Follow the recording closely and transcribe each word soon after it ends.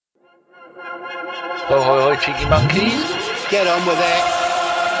Ahoy, cheeky monkeys. Get on with it.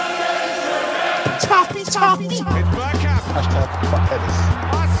 Toppy. It's Bergkamp. Hashtag fuck tennis.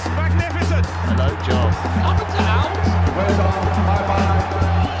 That's magnificent. Hello, John. Up and down. Well done.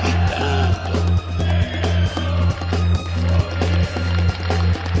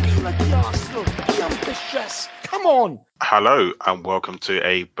 Bloody Arsenal. Be ambitious. Come on. Hello and welcome to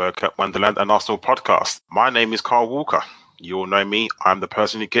a Bergkamp Wonderland and Arsenal podcast. My name is Carl Walker. You all know me. I'm the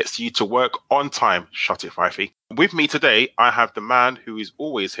person who gets you to work on time. Shut it, Fifey. With me today, I have the man who is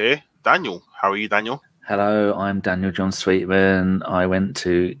always here, Daniel. How are you, Daniel? Hello, I'm Daniel John Sweetman. I went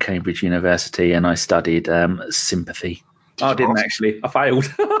to Cambridge University and I studied sympathy. I didn't actually. I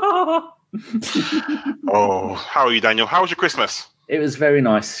failed. Oh, how are you, Daniel? How was your Christmas? It was very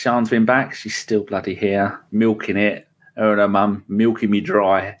nice. Sian's been back. She's still bloody here, milking it. Her and her mum milking me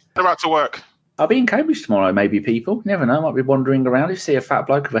dry. They're out to work. I'll be in Cambridge tomorrow, maybe, people. You never know. I might be wandering around. If you see a fat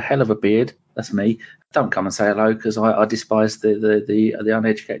bloke with a hell of a beard, that's me. Don't come and say hello because I despise the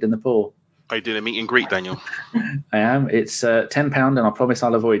uneducated and the poor. Are you doing a meet and greet, Daniel? I am. It's £10 and I promise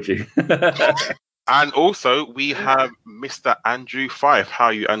I'll avoid you. And also, we have Mr. Andrew Fife. How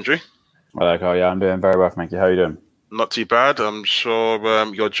are you, Andrew? Hello, Carl. Yeah, I'm doing very well, thank you. How are you doing? Not too bad. I'm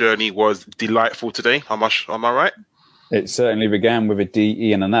sure your journey was delightful today. Am I right? It certainly began with a D,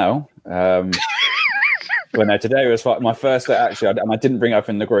 E, and an L. Well, no, today was my first day, actually, and I didn't bring it up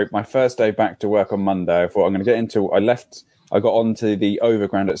in the group. My first day back to work on Monday. I thought I'm going to get into... I got onto the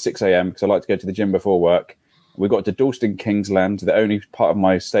overground at 6 a.m. because I like to go to the gym before work. We got to Dalston Kingsland, the only part of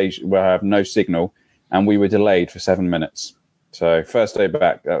my station where I have no signal, and we were delayed for 7 minutes. So first day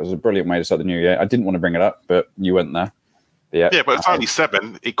back, that was a brilliant way to start the new year. I didn't want to bring it up, but you went there. Yeah, but it's only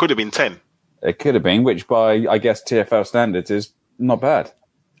 7. It could have been 10. It could have been, which by, I guess, TFL standards is not bad.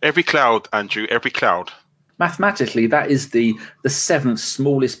 Every cloud, Andrew, every cloud. Mathematically, that is the seventh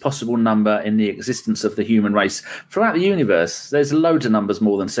smallest possible number in the existence of the human race. Throughout the universe, there's loads of numbers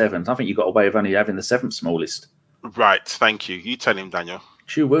more than 7. I think you've got a way of only having the 7th smallest. Right, thank you. You tell him, Daniel.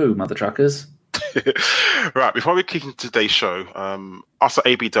 Choo-woo, mother truckers. Right, before we kick into today's show, us at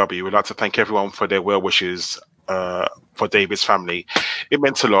ABW would like to thank everyone for their well wishes for David's family. It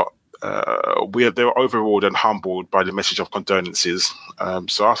meant a lot. They were overawed and humbled by the message of condolences.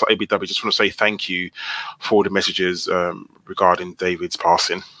 So us at ABW just want to say thank you for the messages regarding David's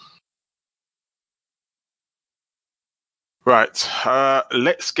passing. Right,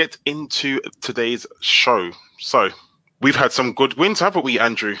 let's get into today's show. So we've had some good wins, haven't we,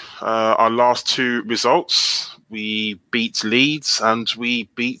 Andrew? Our last 2 results, we beat Leeds and we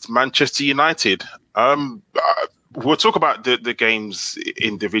beat Manchester United. We'll talk about the games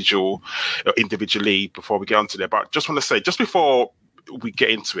individually before we get onto there. But just want to say, just before we get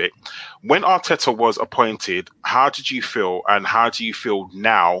into it, when Arteta was appointed, how did you feel, and how do you feel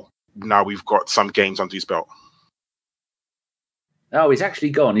now? Now we've got some games under his belt. Oh, he's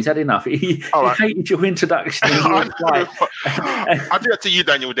actually gone. He's had enough. He hated your introduction. I'll do that to you,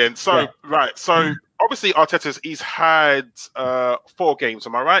 Daniel, then. So, yeah. Right. So, obviously, he's had 4 games,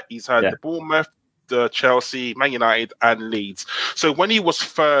 am I right? He's had the Bournemouth, the Chelsea, Man United, and Leeds. So, when he was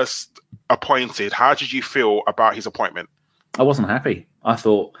first appointed, how did you feel about his appointment? I wasn't happy. I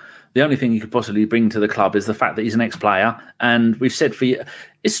thought the only thing he could possibly bring to the club is the fact that he's an ex-player. And we've said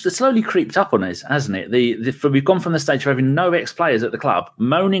it's slowly creeped up on us, hasn't it? We've gone from the stage of having no ex-players at the club,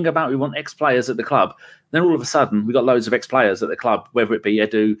 moaning about we want ex-players at the club. Then all of a sudden, we got loads of ex-players at the club, whether it be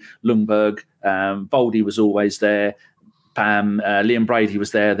Edu, Lundberg, Baldy was always there. Liam Brady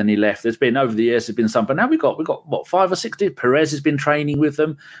was there, then he left. There's been, over the years, there's been some, but now we've got what, 5 or 6? Perez has been training with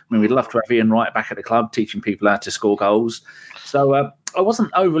them. I mean, we'd love to have Ian Wright back at the club, teaching people how to score goals. So I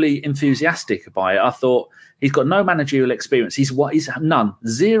wasn't overly enthusiastic by it. I thought he's got no managerial experience. He's none.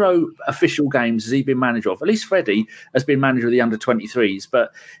 0 official games has he been manager of. At least Freddie has been manager of the under-23s.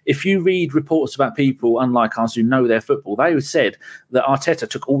 But if you read reports about people, unlike us, who know their football, they said that Arteta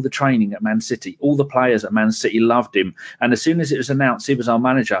took all the training at Man City. All the players at Man City loved him. And as soon as it was announced he was our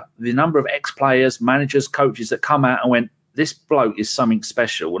manager, the number of ex-players, managers, coaches that come out and went, this bloke is something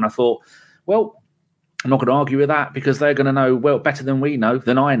special. And I thought, well, I'm not going to argue with that because they're going to know better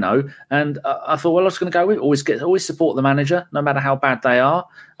than I know. And I thought, well, I was going to go with always support the manager, no matter how bad they are.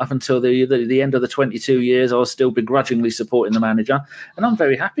 Up until the end of the 22 years, I was still begrudgingly supporting the manager, and I'm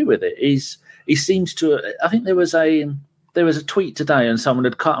very happy with it. He seems to. I think there was a tweet today, and someone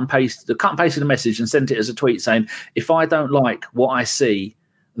had cut and pasted a message and sent it as a tweet saying, "If I don't like what I see,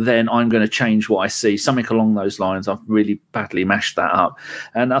 then I'm going to change what I see," something along those lines. I've really badly mashed that up.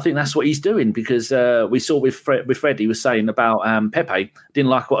 And I think that's what he's doing, because we saw with Fred, he was saying about Pepe, didn't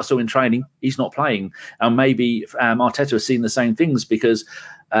like what I saw in training, he's not playing. And maybe Arteta has seen the same things, because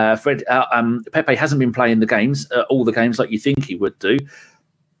Pepe hasn't been playing the games, all the games like you think he would do.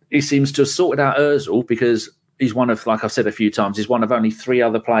 He seems to have sorted out Ozil because he's one of, like I've said a few times, he's one of only 3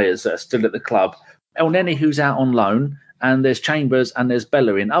 other players that are still at the club. El Neni, who's out on loan, and there's Chambers and there's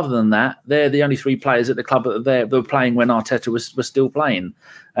Bellerin. Other than that, they're the only 3 players at the club that were playing when Arteta was still playing.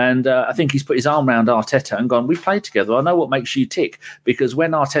 And I think he's put his arm around Arteta and gone, we've played together. I know what makes you tick. Because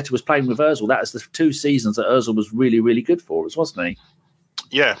when Arteta was playing with Ozil, that was the 2 seasons that Ozil was really, really good for us, wasn't he?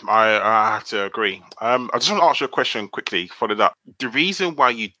 Yeah, I have to agree. I just want to ask you a question quickly, followed up. The reason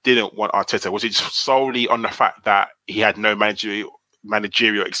why you didn't want Arteta, was it solely on the fact that he had no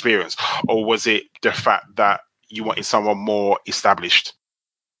managerial experience, or was it the fact that you wanted someone more established?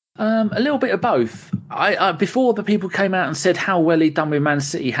 A little bit of both. I before the people came out and said how well he'd done with Man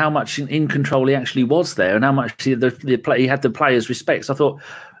City, how much in control he actually was there, and how much he had the players' respects, I thought,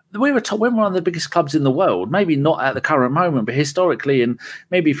 we're one of the biggest clubs in the world, maybe not at the current moment, but historically, and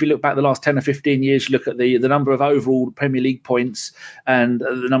maybe if you look back the last 10 or 15 years, you look at the number of overall Premier League points and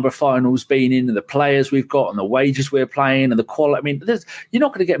the number of finals being in and the players we've got and the wages we're playing and the quality. I mean, you're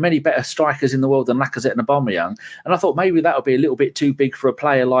not going to get many better strikers in the world than Lacazette and Aubameyang. And I thought maybe that would be a little bit too big for a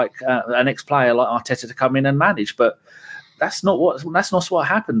player like an ex-player like Arteta to come in and manage. But that's not what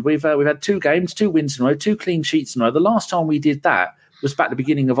happened. We've had 2 games, 2 wins in a row, 2 clean sheets in a row. The last time we did that was back at the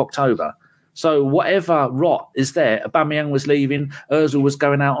beginning of October. So whatever rot is there, Aubameyang was leaving, Ozil was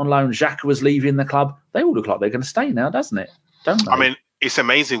going out on loan, Xhaka was leaving the club. They all look like they're going to stay now, doesn't it? Don't they? I mean, it's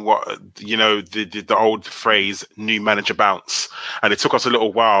amazing what, the old phrase, new manager bounce. And it took us a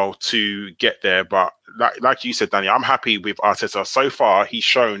little while to get there. But like you said, Danny, I'm happy with Arteta. So far, he's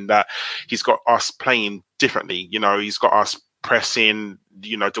shown that he's got us playing differently. He's got us pressing,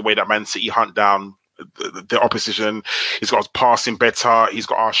 the way that Man City hunt down the opposition. He's got us passing better. He's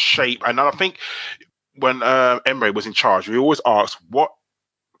got our shape. And I think when Emery was in charge, we always asked, what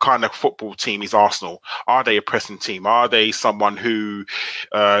kind of football team is Arsenal? Are they a pressing team? Are they someone who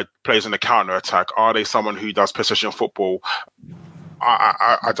plays on the counter attack? Are they someone who does possession football?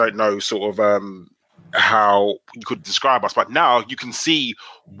 I don't know sort of how you could describe us, but now you can see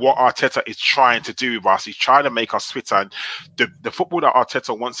what Arteta is trying to do with us. He's trying to make us fitter. And the football that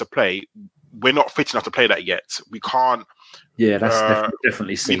Arteta wants to play, we're not fit enough to play that yet. We can't. Yeah, that's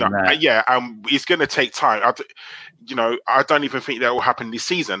definitely seen that. Yeah, it's going to take time. I don't even think that will happen this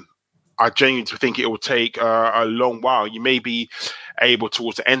season. I genuinely think it will take a long while. You may be able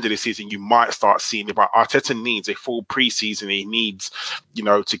towards the end of the season, you might start seeing it. But Arteta needs a full preseason. He needs,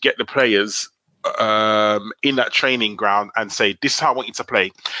 to get the players in that training ground and say, this is how I want you to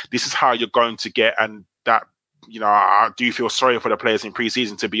play. This is how you're going to get. And that, I do feel sorry for the players in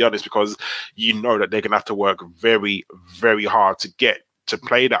preseason, to be honest, because that they're going to have to work very, very hard to get to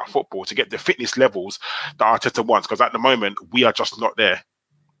play that football, to get the fitness levels that Arteta wants. Because at the moment, we are just not there.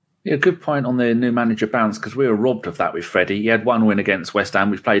 Yeah, good point on the new manager bounce, because we were robbed of that with Freddie. He had 1 win against West Ham,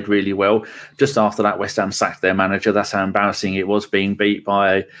 which played really well. Just after that, West Ham sacked their manager. That's how embarrassing it was, being beat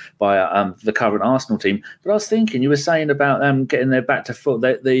by the current Arsenal team. But I was thinking, you were saying about getting their back to foot,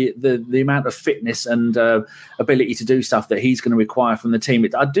 the amount of fitness and ability to do stuff that he's going to require from the team.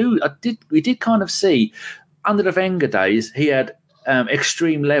 We did kind of see under the Wenger days, he had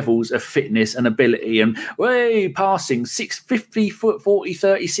extreme levels of fitness and ability and passing 50 foot 40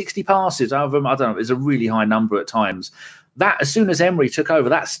 30 60 passes over them. I don't know, it's a really high number at times. That as soon as Emery took over,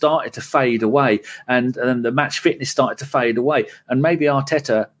 that started to fade away, and the match fitness started to fade away. And maybe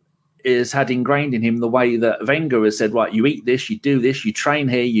Arteta is had ingrained in him the way that Wenger has said, right, you eat this, you do this, you train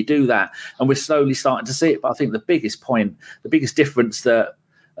here, you do that, and we're slowly starting to see it. But I think the biggest difference that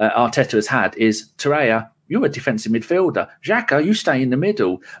Arteta has had is Torreira, you're a defensive midfielder. Xhaka, you stay in the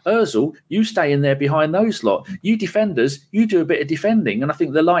middle. Ozil, you stay in there behind those lot. You defenders, you do a bit of defending. And I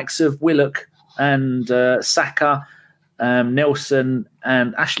think the likes of Willock and Saka, Nelson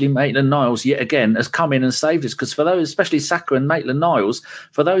and Ashley Maitland-Niles yet again has come in and saved us. Because for those, especially Saka and Maitland-Niles,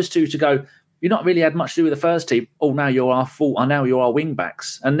 for those two to go, you've not really had much to do with the first team. Oh, now you're our wing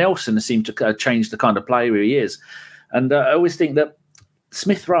backs. And Nelson has seemed to change the kind of player he is. And I always think that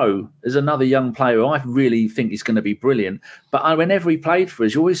Smith Rowe is another young player who I really think is going to be brilliant. But whenever he played for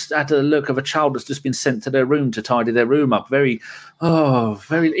us, you always had the look of a child that's just been sent to their room to tidy their room up. Very,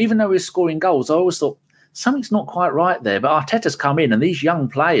 even though he was scoring goals, I always thought something's not quite right there. But Arteta's come in, and these young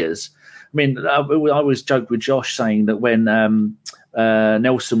players, I mean, I always joked with Josh saying that when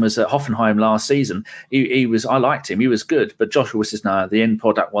Nelson was at Hoffenheim last season, I liked him, he was good. But Josh always says, no, the end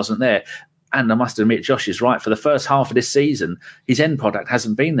product wasn't there. And I must admit, Josh is right. For the first half of this season, his end product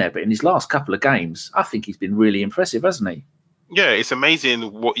hasn't been there. But in his last couple of games, I think he's been really impressive, hasn't he? Yeah, it's amazing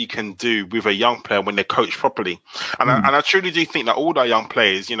what you can do with a young player when they're coached properly. And I truly do think that all our young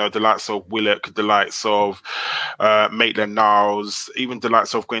players, you know, the likes of Willock, the likes of Maitland-Niles, even the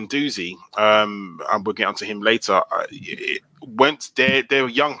likes of Guendouzi, and we'll get onto him later, they're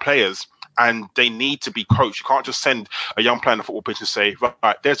young players and they need to be coached. You can't just send a young player on the football pitch and say,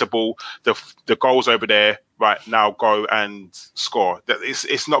 right, there's a ball, the goal's over there, right, now go and score.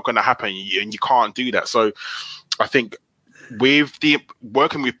 It's not going to happen, and you can't do that. So I think with the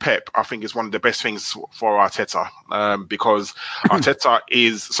working with Pep, I think is one of the best things for Arteta, because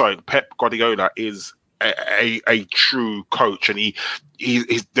Pep Guardiola is a true coach, and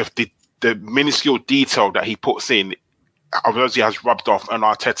he's the minuscule detail that he puts in obviously has rubbed off on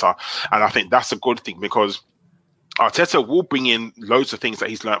Arteta, and I think that's a good thing because Arteta will bring in loads of things that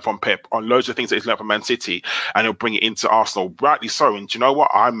he's learned from Pep, on loads of things that he's learned from Man City, and he'll bring it into Arsenal, rightly so. And do you know what?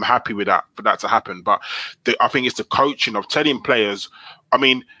 I'm happy with that, for that to happen. But I think it's the coaching of telling players. I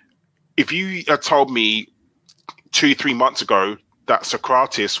mean, if you had told me 2-3 months ago that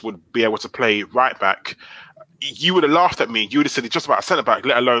Socrates would be able to play right back, you would have laughed at me. You would have said he's just about a centre back,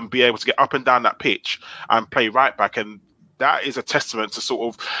 let alone be able to get up and down that pitch and play right back. And that is a testament to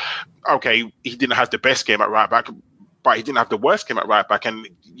sort of, okay, he didn't have the best game at right back, but he didn't have the worst game at right back. And,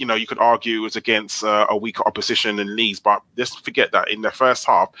 you know, you could argue it was against a weaker opposition in Leeds, but let's forget that in the first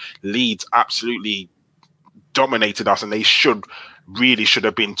half, Leeds absolutely dominated us and they should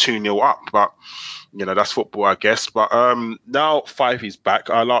have been 2-0 up. But, you know, that's football, I guess. But now Fifey's back.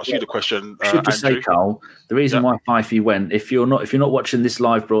 I'll ask you the question, I should just Andrew. say, Carl, the reason why Fifey went, if you're not watching this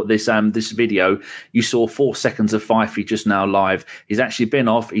live this video, you saw 4 seconds of Fifey just now live. He's actually been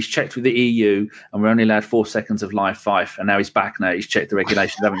off. He's checked with the EU, and we're only allowed 4 seconds of live Fife. And now he's back. Now he's checked the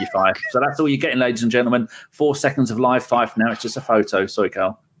regulations, haven't you, Fife? So that's all you're getting, ladies and gentlemen. 4 seconds of live Fife. Now it's just a photo. Sorry,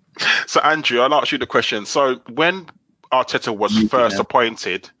 Carl. So Andrew, I'll ask you the question. So when Arteta was first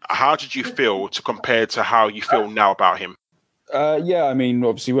appointed, how did you feel to compare to how you feel now about him? Yeah, I mean,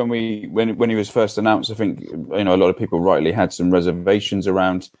 obviously, when he was first announced, I think, you know, a lot of people rightly had some reservations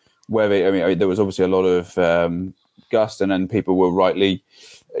around whether. I mean, there was obviously a lot of gust, and then people were rightly,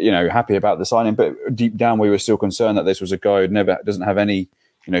 you know, happy about the signing. But deep down, we were still concerned that this was a guy who doesn't have any,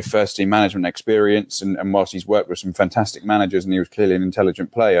 you know, first team management experience. And whilst he's worked with some fantastic managers, and he was clearly an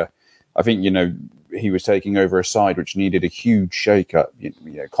intelligent player, I think, you know, he was taking over a side which needed a huge shake-up. You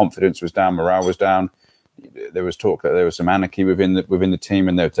know, confidence was down, morale was down. There was talk that there was some anarchy within the team,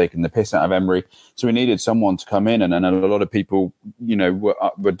 and they were taking the piss out of Emery. So we needed someone to come in, and a lot of people, you know,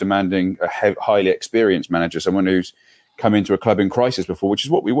 were demanding a highly experienced manager, someone who's come into a club in crisis before, which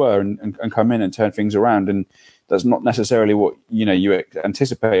is what we were, and come in and turn things around. And that's not necessarily what, you know, you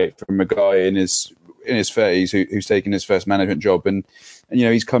anticipate from a guy in his 30s who's taken his first management job. And you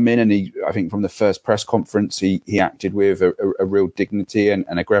know, he's come in, and I think from the first press conference, he acted with a real dignity and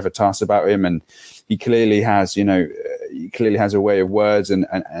a gravitas about him. And he clearly has, you know, a way of words, and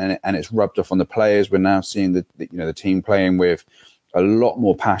it's rubbed off on the players. We're now seeing the team playing with a lot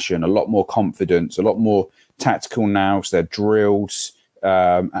more passion, a lot more confidence, a lot more tactical nous. They're drilled.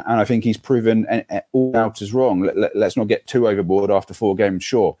 And I think he's proven all doubt is wrong. Let's not get too overboard after 4 games,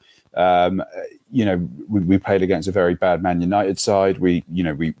 sure. You know, we played against a very bad Man United side. We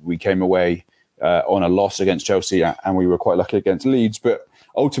came away on a loss against Chelsea, and we were quite lucky against Leeds. But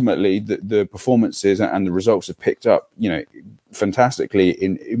ultimately, the performances and the results have picked up, you know, fantastically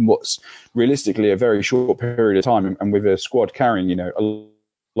in what's realistically a very short period of time, and with a squad carrying, you know,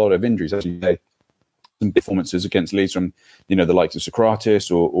 a lot of injuries, as you say. Some performances against Leeds from, you know, the likes of Socrates,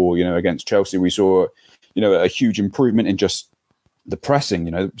 or you know, against Chelsea, we saw, you know, a huge improvement in just the pressing,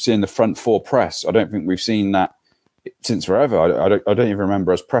 you know, seeing the front 4 press. I don't think we've seen that since forever. I don't even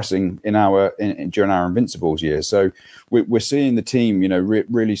remember us pressing during our Invincibles years. So we're seeing the team, you know,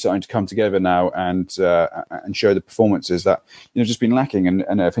 really starting to come together now and show the performances that, you know, just been lacking.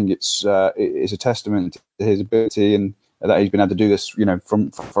 And I think it's a testament to his ability, and that he's been able to do this, you know,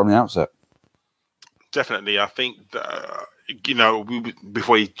 from the outset. Definitely. I think, you know,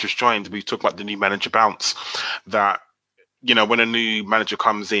 before he just joined, we talked about the new manager bounce, that, you know, when a new manager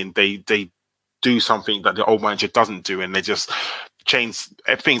comes in, they do something that the old manager doesn't do, and they just change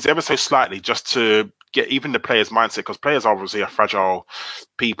things ever so slightly just to get even the players' mindset, because players are obviously a fragile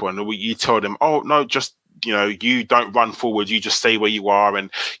people, and you tell them, oh, no, just, you know, you don't run forward, you just stay where you are,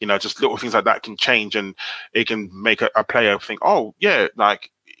 and, you know, just little things like that can change, and it can make a player think, oh, yeah, like,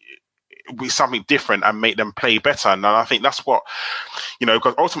 with something different, and make them play better. And I think that's what, you know,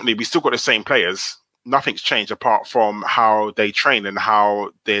 because ultimately we still got the same players. Nothing's changed apart from how they train and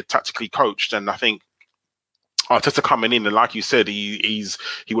how they're tactically coached. And I think Arteta coming in, and like you said, he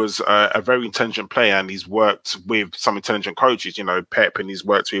was a very intelligent player, and he's worked with some intelligent coaches, Pep, and he's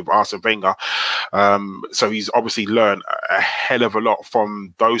worked with Arsene Wenger. So he's obviously learned a hell of a lot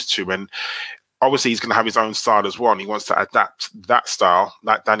from those two, and obviously he's going to have his own style as well, and he wants to adapt that style.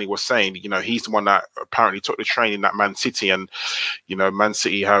 Like Danny was saying, he's the one that apparently took the training at Man City, and Man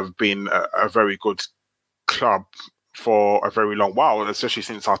City have been a very good club for a very long while, especially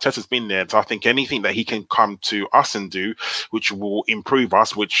since Arteta's been there. So I think anything that he can come to us and do, which will improve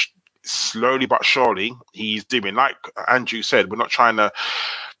us, which slowly but surely he's doing. Like Andrew said, we're not trying to,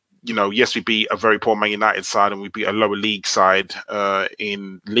 yes, we beat a very poor Man United side and we beat a lower league side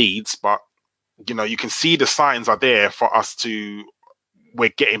in Leeds, but you can see the signs are there for us we're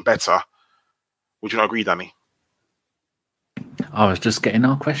getting better. Would you not agree, Danny? I was just getting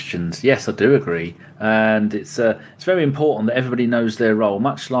our questions. Yes, I do agree, and it's very important that everybody knows their role.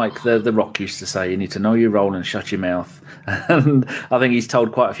 Much like the Rock used to say, you need to know your role and shut your mouth. And I think he's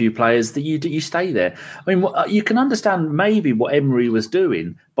told quite a few players that you stay there. I mean, you can understand maybe what Emery was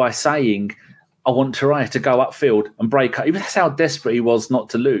doing by saying, I want Torreira to go upfield and break up. That's how desperate he was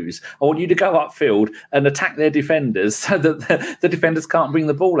not to lose. I want you to go upfield and attack their defenders so that the defenders can't bring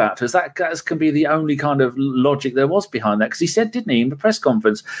the ball out to us. That can be the only kind of logic there was behind that. Because he said, didn't he, in the press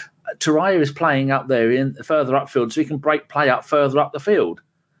conference, Torreira is playing up there in further upfield so he can break play up further up the field.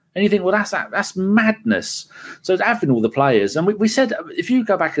 And you think, well, that's madness. So having all the players, and we said, if you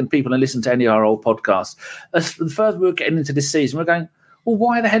go back and people and listen to any of our old podcasts, the further we were getting into this season, we're going, well,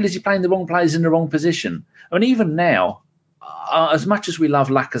 why the hell is he playing the wrong players in the wrong position? I mean, even now, as much as we love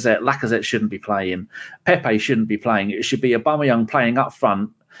Lacazette shouldn't be playing. Pepe shouldn't be playing. It should be Aubameyang playing up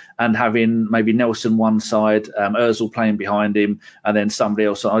front and having maybe Nelson one side, Ozil playing behind him, and then somebody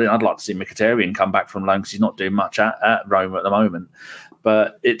else. I'd like to see Mkhitaryan come back from loan because he's not doing much at Roma at the moment.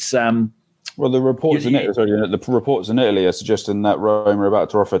 But it's well, the reports in Italy are suggesting that Roma are about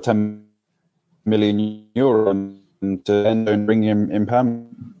to offer €10 million to Endo and bring him in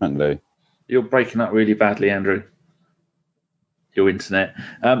permanently. You're breaking up really badly, Andrew. Your internet.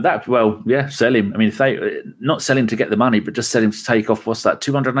 Sell him. I mean, if they not sell him to get the money, but just sell him to take off. What's that?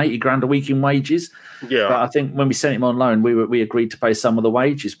 $280,000 a week in wages. Yeah. But I think when we sent him on loan, we agreed to pay some of the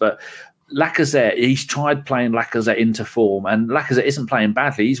wages. But Lacazette, he's tried playing Lacazette into form, and Lacazette isn't playing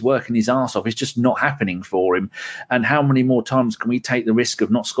badly. He's working his arse off. It's just not happening for him. And how many more times can we take the risk of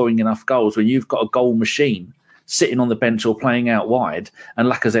not scoring enough goals when you've got a goal machine sitting on the bench or playing out wide, and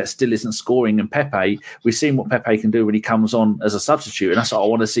Lacazette still isn't scoring? And Pepe, we've seen what Pepe can do when he comes on as a substitute, and that's what I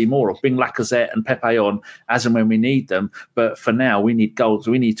want to see more of. Bring Lacazette and Pepe on as and when we need them. But for now, we need goals.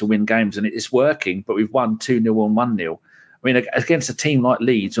 We need to win games, and it's working. But we've won 2-0 and 1-0. I mean, against a team like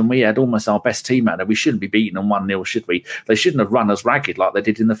Leeds, when we had almost our best team out there, we shouldn't be beaten on 1-0, should we? They shouldn't have run us ragged like they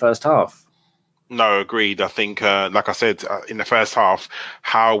did in the first half. No, agreed. I think, like I said, in the first half,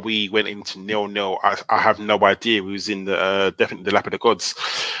 how we went into 0-0, I have no idea. We was in definitely the lap of the gods,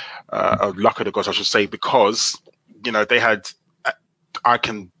 luck of the gods, I should say, because they had, I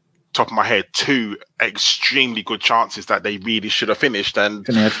can top of my head, 2 extremely good chances that they really should have finished, and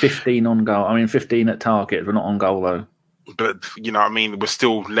they had 15 on goal. I mean, 15 at target, but not on goal though. But we're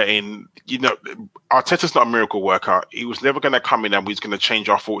still letting Arteta's not a miracle worker. He was never going to come in and he's going to change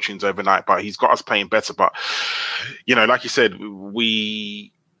our fortunes overnight. But he's got us playing better. But like you said,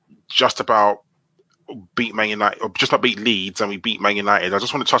 we just about beat Man United, or just about beat Leeds, and we beat Man United. I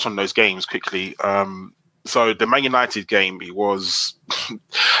just want to touch on those games quickly. So the Man United game, it was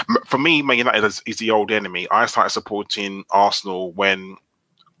for me. Man United is the old enemy. I started supporting Arsenal when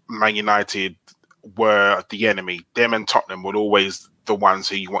Man United were the enemy. Them and Tottenham were always the ones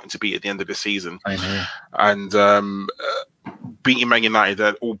who you wanted to beat at the end of the season. I know. And beating Man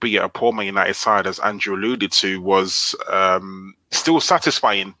United, albeit a poor Man United side, as Andrew alluded to, was still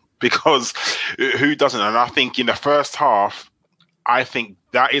satisfying, because who doesn't? And I think in the first half, I think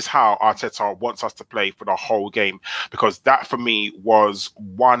that is how Arteta wants us to play for the whole game, because that for me was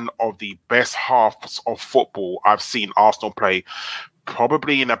one of the best halves of football I've seen Arsenal play,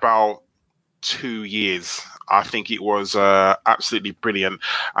 probably in about 2 years. I think it was absolutely brilliant.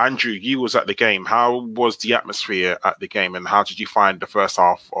 Andrew, you was at the game. How was the atmosphere at the game, and how did you find the first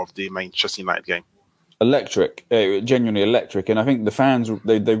half of the Manchester United game? Electric, genuinely electric. And I think the fans,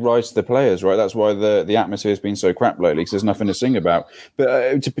 they rise to the players, right? That's why the atmosphere has been so crap lately, because there's nothing to sing about.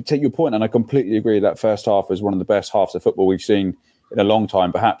 But to take your point, and I completely agree, that first half was one of the best halves of football we've seen in a long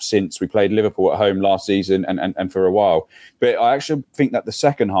time, perhaps since we played Liverpool at home last season and for a while. But I actually think that the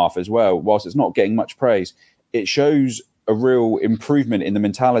second half as well, whilst it's not getting much praise, it shows a real improvement in the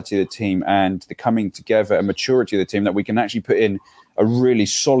mentality of the team and the coming together and maturity of the team that we can actually put in a really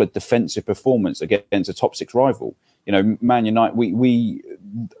solid defensive performance against a top 6 rival. You know, Man United,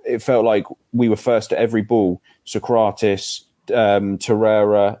 it felt like we were first at every ball. Socrates,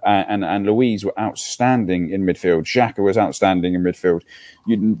 Torreira and Luiz were outstanding in midfield. Xhaka was outstanding in midfield.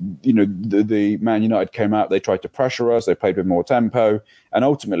 You know, the Man United came out, they tried to pressure us, they played with more tempo, and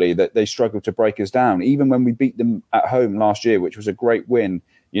ultimately that they struggled to break us down. Even when we beat them at home last year, which was a great win,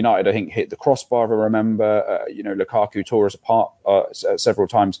 United, I think, hit the crossbar, if I remember. You know, Lukaku tore us apart several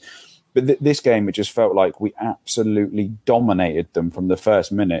times. But this game, it just felt like we absolutely dominated them from the first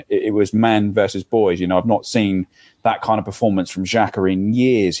minute. It was man versus boys. You know, I've not seen that kind of performance from Xhaka in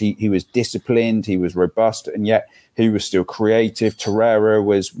years. He was disciplined, he was robust, and yet he was still creative. Torreira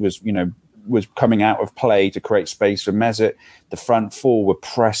was coming out of play to create space for Mesut. The front four were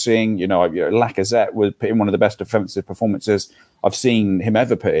pressing. You know, Lacazette was put in one of the best defensive performances I've seen him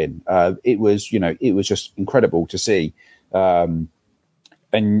ever put in. It was just incredible to see.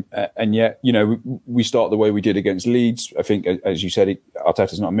 And yet, you know, we start the way we did against Leeds. I think, as you said,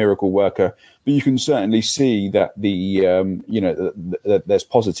 Arteta's not a miracle worker, but you can certainly see that there's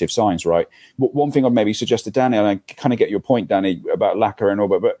positive signs, right? But one thing I'd maybe suggest to Danny, and I kind of get your point, Danny, about Laka and all,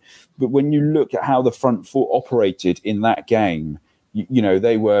 but when you look at how the front four operated in that game, you know,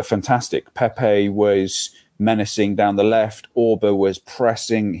 they were fantastic. Pepe was menacing down the left. Orba was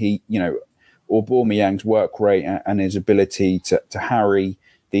pressing. Aubameyang's work rate and his ability to harry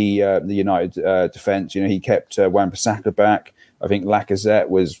the United defence. You know, he kept Wan-Bissaka back. I think Lacazette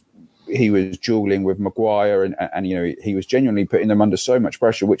was dueling with Maguire, and you know, he was genuinely putting them under so much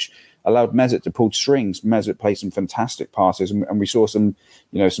pressure, which allowed Mesut to pull strings. Mesut played some fantastic passes, and we saw some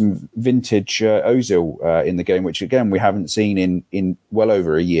vintage Ozil in the game, which again we haven't seen in well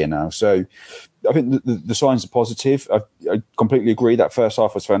over a year now. So I think the signs are positive. I completely agree that first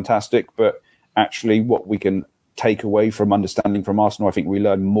half was fantastic, but actually what we can take away from understanding from Arsenal, I think we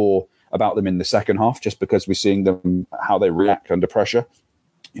learn more about them in the second half, just because we're seeing them, how they react under pressure.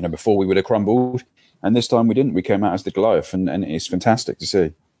 You know, before we would have crumbled, and this time we didn't. We came out as the Goliath, and it's fantastic to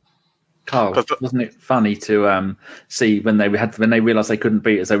see. Carl, wasn't it funny to see when they realised they couldn't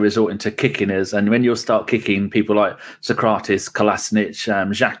beat us, they were resorting to kicking us, and when you start kicking people like Socrates, Kolasinac,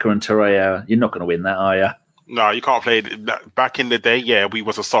 Xhaka and Torreira, you're not going to win that, are you? No, you can't play it. Back in the day, yeah, we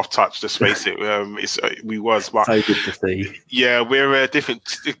was a soft touch. Let's face it, we was. But so good to see. Yeah, we're a different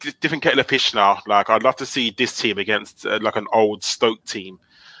kettle of fish now. Like, I'd love to see this team against like an old Stoke team,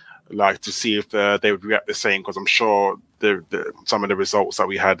 like to see if they would react the same. Because I'm sure some of the results that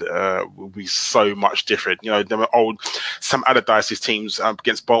we had would be so much different. You know, them old Sam Allardyce's teams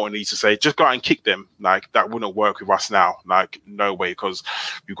against Bolton used to say, just go out and kick them. Like, that wouldn't work with us now. Like, no way, because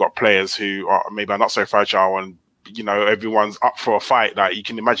we've got players who are maybe not so fragile, and you know, everyone's up for a fight. Like, you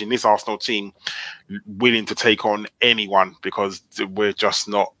can imagine this Arsenal team willing to take on anyone, because we're just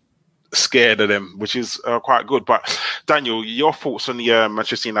not scared of them, which is quite good. But Daniel, your thoughts on the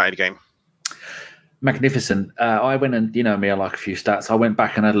Manchester United game? Magnificent. I went and, you know me, I like a few stats. I went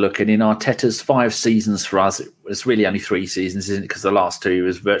back and had a look, and in Arteta's 5 seasons for us, it was really only 3 seasons, isn't it? Because the last 2 he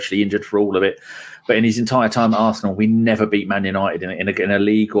was virtually injured for all of it. But in his entire time at Arsenal, we never beat Man United in a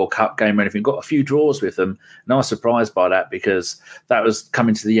league or cup game or anything. Got a few draws with them. And I was surprised by that, because that was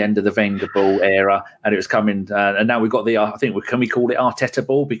coming to the end of the Wenger Ball era, and it was coming. And now we've got can we call it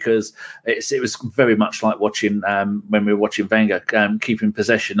ArtetaBall? Because it was very much like watching when we were watching Wenger, keeping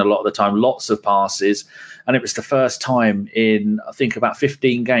possession a lot of the time, lots of passes. And it was the first time in, I think, about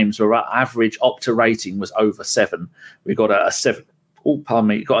 15 games where our average Opta rating was over 7. We got a 7. Oh, pardon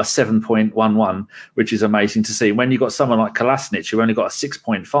me, got a 7.11, which is amazing to see. When you got someone like Kolasinac, who only got a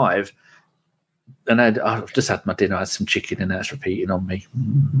 6.5, and I've just had my dinner, I had some chicken, and that's repeating on me.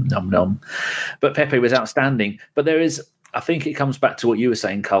 Nom nom. But Pepe was outstanding. But I think it comes back to what you were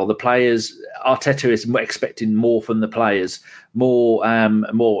saying, Carl. The players, Arteta is expecting more from the players, more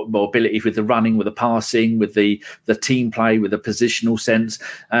ability with the running, with the passing, with the team play, with the positional sense.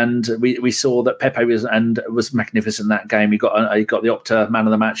 And we saw that Pepe was magnificent that game. He got the Opta man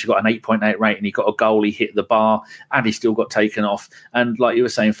of the match. He got an 8.8 rating. He got a goal. He hit the bar, and he still got taken off. And like you were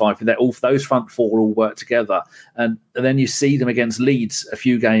saying, Fife, that all those front four all work together. And then you see them against Leeds a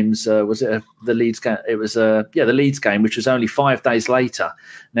few games. Was it the Leeds game? It was the Leeds game, which was only 5 days later.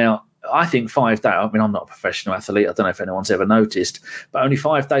 Now, I think 5 days. I mean, I'm not a professional athlete. I don't know if anyone's ever noticed, but only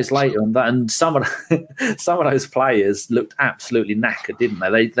 5 days later on that, and some of those players looked absolutely knackered, didn't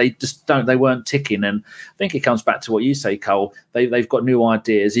they? They just don't. They weren't ticking. And I think it comes back to what you say, Cole. They've got new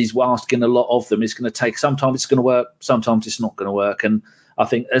ideas. He's asking a lot of them. It's going to take. Sometimes it's going to work. Sometimes it's not going to work. And I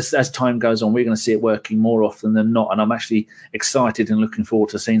think as time goes on, we're going to see it working more often than not. And I'm actually excited and looking forward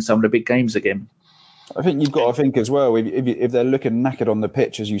to seeing some of the big games again. I think you've got to think as well, if they're looking knackered on the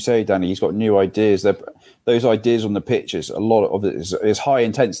pitch, as you say, Danny, he's got new ideas. Those ideas on the pitch, a lot of it is high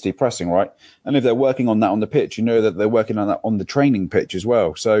intensity pressing, right? And if they're working on that on the pitch, you know that they're working on that on the training pitch as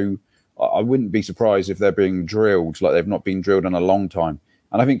well. So I wouldn't be surprised if they're being drilled like they've not been drilled in a long time.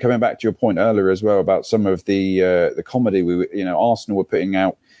 And I think coming back to your point earlier as well about some of the comedy Arsenal were putting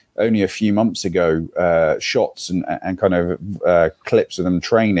out only a few months ago, shots and kind of clips of them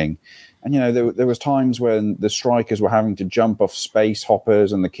training. And, there was times when the strikers were having to jump off space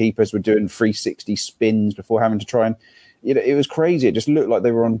hoppers and the keepers were doing 360 spins before having to try and, it was crazy. It just looked like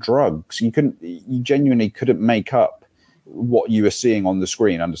they were on drugs. You genuinely couldn't make up what you were seeing on the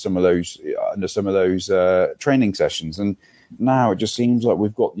screen under some of those training sessions. And now it just seems like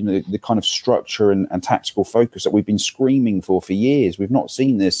we've got, the kind of structure and tactical focus that we've been screaming for years. We've not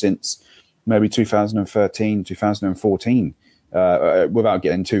seen this since maybe 2013, 2014. Without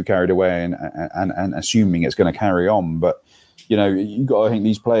getting too carried away and assuming it's going to carry on. But, I think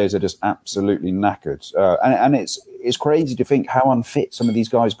these players are just absolutely knackered. And it's crazy to think how unfit some of these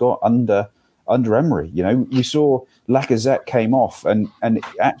guys got under Emery. We saw Lacazette came off and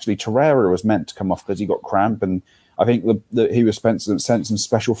actually Torreira was meant to come off because he got cramp. And I think he was sent some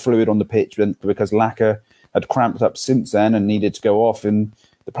special fluid on the pitch because Lacazette had cramped up since then and needed to go off. And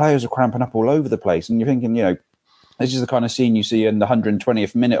the players are cramping up all over the place. And you're thinking, this is the kind of scene you see in the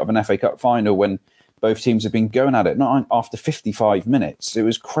 120th minute of an FA Cup final when both teams have been going at it, not after 55 minutes. It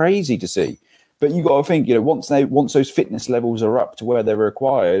was crazy to see. But you got to think, once those fitness levels are up to where they're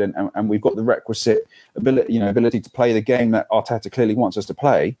required and we've got the requisite ability to play the game that Arteta clearly wants us to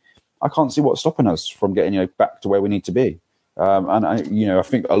play, I can't see what's stopping us from getting back to where we need to be. I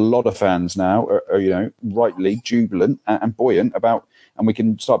think a lot of fans now are rightly jubilant and buoyant about, and we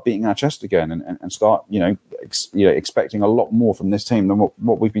can start beating our chest again and start, expecting a lot more from this team than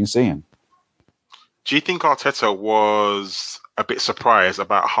what we've been seeing. Do you think Arteta was a bit surprised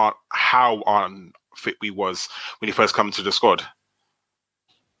about how unfit we was when he first came to the squad?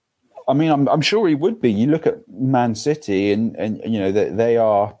 I mean, I'm sure he would be. You look at Man City and they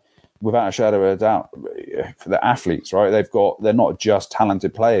are, without a shadow of a doubt, for the athletes, right? They're not just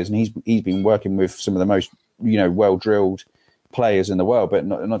talented players, and he's been working with some of the most well drilled players in the world, but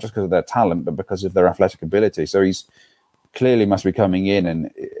not just because of their talent, but because of their athletic ability. So he's clearly must be coming in,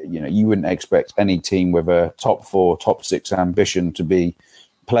 and you wouldn't expect any team with a top 4, top 6 ambition to be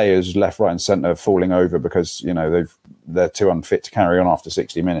players left, right, and centre falling over because they're too unfit to carry on after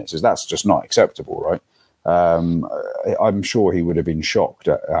 60 minutes. That's just not acceptable, right? I'm sure he would have been shocked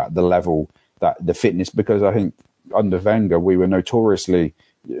at the level that the fitness, because I think under Wenger we were notoriously,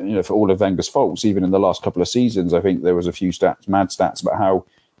 for all of Wenger's faults, even in the last couple of seasons, I think there was a few mad stats about how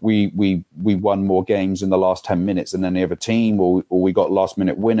we won more games in the last 10 minutes than any other team, or we got last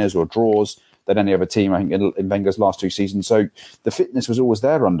minute winners or draws than any other team, I think, in Wenger's last 2 seasons. So the fitness was always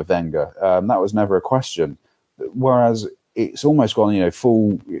there under Wenger. That was never a question. Whereas it's almost gone,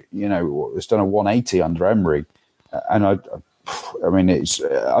 full, it's done a 180 under Emery. And I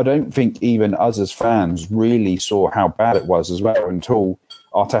don't think even us as fans really saw how bad it was as well until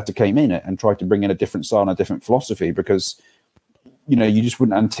Arteta came in and tried to bring in a different style and a different philosophy, because you just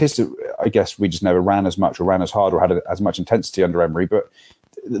wouldn't anticipate. I guess we just never ran as much or ran as hard or had as much intensity under Emery. But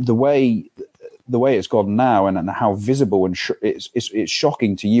the way it's gone now and how visible and it's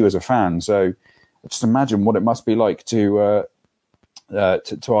shocking to you as a fan. So just imagine what it must be like to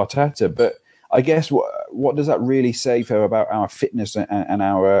Arteta. But I guess what does that really say about our fitness and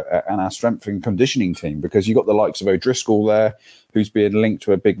our strength and conditioning team? Because you got the likes of O'Driscoll there, who's being linked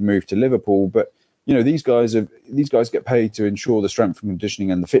to a big move to Liverpool, but these guys get paid to ensure the strength and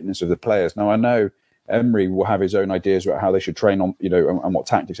conditioning and the fitness of the players. Now I know Emery will have his own ideas about how they should train on, and what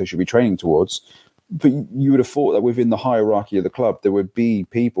tactics they should be training towards. But you would have thought that within the hierarchy of the club, there would be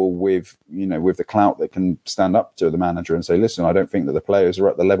people with the clout that can stand up to the manager and say, listen, I don't think that the players are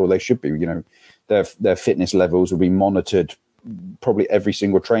at the level they should be. Their fitness levels will be monitored probably every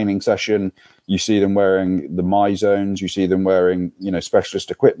single training session. You see them wearing the My Zones. You see them wearing, specialist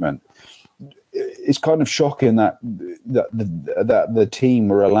equipment. It's kind of shocking that the team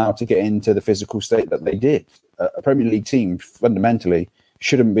were allowed to get into the physical state that they did. A Premier League team fundamentally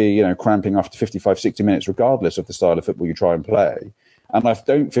shouldn't be, cramping after 55, 60 minutes, regardless of the style of football you try and play. And I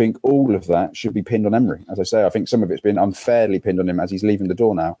don't think all of that should be pinned on Emery. As I say, I think some of it's been unfairly pinned on him as he's leaving the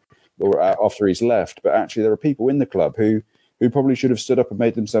door now, or after he's left. But actually, there are people in the club who probably should have stood up and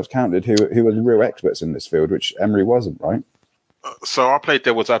made themselves counted, who are the real experts in this field, which Emery wasn't, right? So I played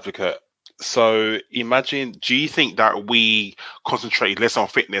devil's advocate. So imagine, do you think that we concentrated less on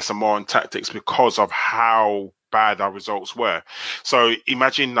fitness and more on tactics because of how bad our results were? So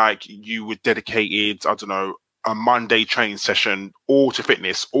imagine like you were dedicated, I don't know, a Monday training session all to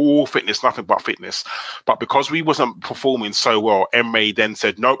fitness, all fitness, nothing but fitness. But because we wasn't performing so well, Emery then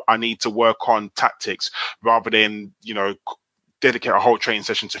said, nope, I need to work on tactics rather than, dedicate a whole training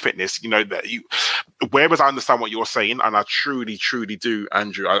session to fitness. That you, whereas I understand what you're saying, and I truly, truly do,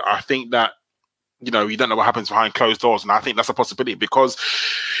 Andrew, I think that, you don't know what happens behind closed doors. And I think that's a possibility because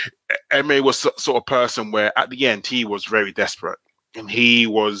Emery was sort of person where at the end he was very desperate and he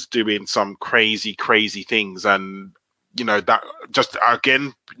was doing some crazy, crazy things. And, that just,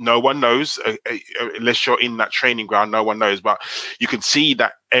 again, no one knows unless you're in that training ground, no one knows. But you can see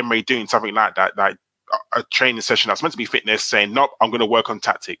that Emery doing something like that, like a training session that's meant to be fitness saying, nope, I'm going to work on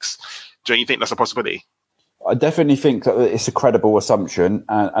tactics. Don't you think that's a possibility? I definitely think that it's a credible assumption.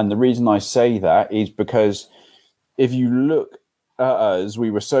 And the reason I say that is because if you look at us, we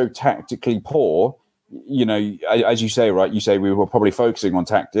were so tactically poor, as you say, right, you say we were probably focusing on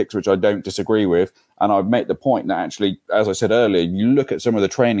tactics, which I don't disagree with. And I've made the point that actually, as I said earlier, you look at some of the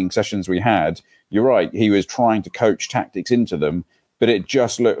training sessions we had, you're right, he was trying to coach tactics into them, but it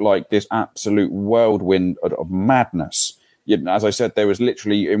just looked like this absolute whirlwind of madness. As I said, there was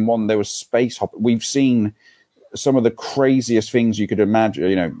literally there was space hop. We've seen some of the craziest things you could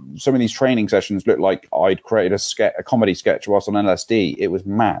imagine. Some of these training sessions look like I'd created a comedy sketch whilst on LSD. It was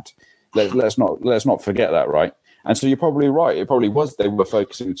mad. Let's not forget that, right? And so you're probably right. It probably was they were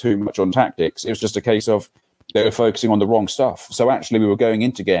focusing too much on tactics. It was just a case of they were focusing on the wrong stuff. So actually, we were going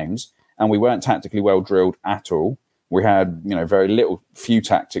into games and we weren't tactically well drilled at all. We had very few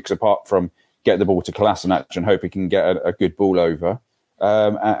tactics apart from get the ball to Kolasinac and hope he can get a good ball over.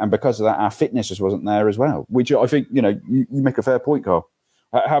 And because of that, our fitness just wasn't there as well, which I think, you make a fair point, Carl.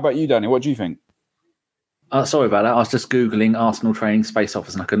 How about you, Danny? What do you think? Sorry about that. I was just Googling Arsenal training space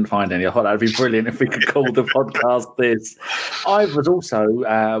offers and I couldn't find any. I thought that would be brilliant if we could call the podcast this. I was also,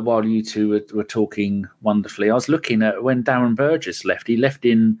 while you two were talking wonderfully, I was looking at when Darren Burgess left. He left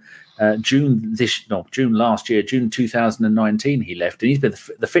in June last year, June 2019 he left. And he's been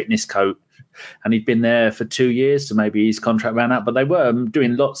the fitness coach. And he'd been there for 2 years, so maybe his contract ran out. But they were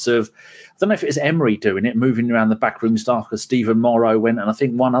doing lots of, I don't know if it was Emery doing it, moving around the backroom staff, because Stephen Morrow went, and I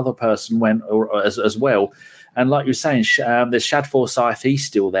think one other person went as well. And like you were saying, there's Shad Forsyth, he's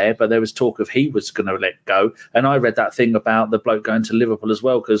still there, but there was talk of he was going to let go. And I read that thing about the bloke going to Liverpool as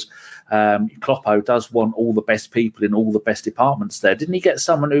well, because Kloppo does want all the best people in all the best departments there. Didn't he get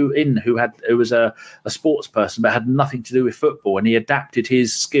someone who was a sports person but had nothing to do with football, and he adapted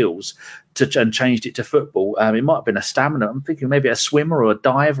his skills and changed it to football? It might have been a stamina. I'm thinking maybe a swimmer or a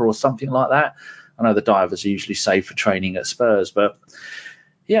diver or something like that. I know the divers are usually saved for training at Spurs, but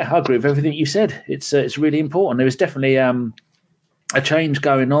yeah, I agree with everything you said. It's really important. There was definitely a change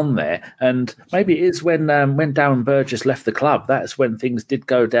going on there, and maybe it is when Darren Burgess left the club, that's when things did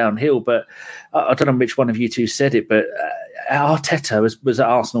go downhill. But I don't know which one of you two said it, but Arteta was at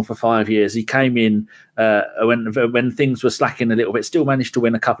Arsenal for 5 years. He came in when things were slacking a little bit, still managed to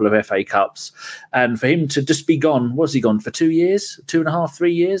win a couple of FA Cups, and for him to just be gone, was he gone for 2 years, 2.5,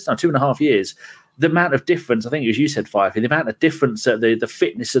 3 years? No, 2.5 years. The amount of difference, I think as you said, Fife, the amount of difference at the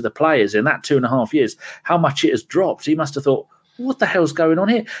fitness of the players in that 2.5 years, how much it has dropped. He must have thought, what the hell's going on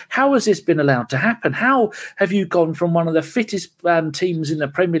here? How has this been allowed to happen? How have you gone from one of the fittest teams in the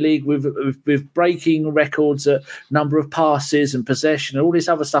Premier League with breaking records at number of passes and possession and all this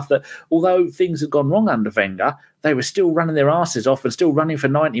other stuff that, although things had gone wrong under Wenger, they were still running their asses off and still running for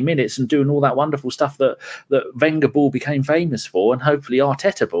 90 minutes and doing all that wonderful stuff that Wenger ball became famous for, and hopefully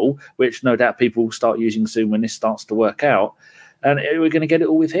Arteta ball, which no doubt people will start using soon when this starts to work out. And we're going to get it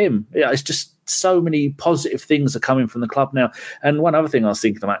all with him. Yeah, it's just so many positive things are coming from the club now. And one other thing I was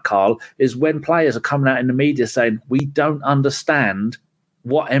thinking about, Carl, is when players are coming out in the media saying, we don't understand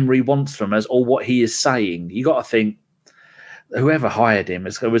what Emery wants from us or what he is saying. You got to think, whoever hired him,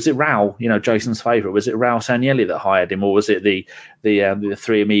 was it Raul, Jason's favourite, was it Raul Sanelli that hired him, or was it the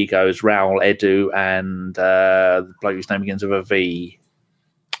three amigos, Raul, Edu, and the bloke whose name begins with a V?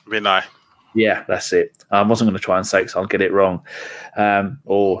 Vinay. Yeah, that's it. I wasn't going to try and say it, so I'll get it wrong.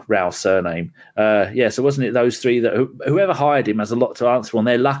 Or Raul's surname. So wasn't it those three that whoever hired him has a lot to answer on?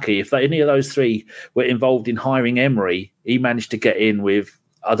 They're lucky. If any of those three were involved in hiring Emery, he managed to get in with,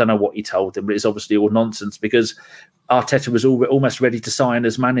 I don't know what he told them, but it's obviously all nonsense, because Arteta was almost ready to sign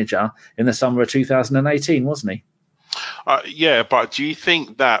as manager in the summer of 2018, wasn't he? Yeah, but do you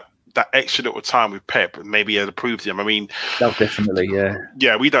think that extra little time with Pep maybe had approved him? I mean, definitely, yeah.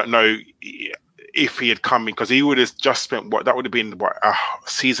 Yeah, we don't know if he had come in, because he would have just spent that would have been a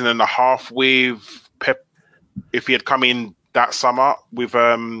season and a half with Pep. If he had come in that summer with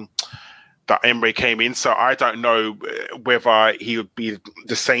that Emery came in, so I don't know whether he would be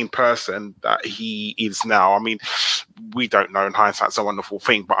the same person that he is now. I mean, we don't know. In hindsight, it's a wonderful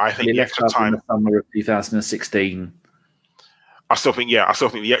thing, but I think He the left extra us in time. the summer of 2016. I still think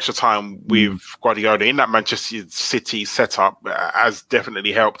the extra time with Guardiola in that Manchester City setup has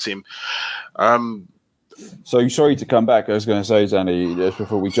definitely helped him. So sorry to come back. I was going to say, Zanny, just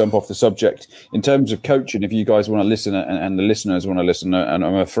before we jump off the subject, in terms of coaching, if you guys want to listen and the listeners want to listen, and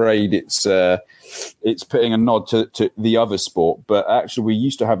I'm afraid it's putting a nod to the other sport, but actually we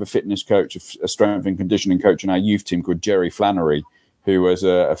used to have a fitness coach, a strength and conditioning coach in our youth team called Jerry Flannery, who was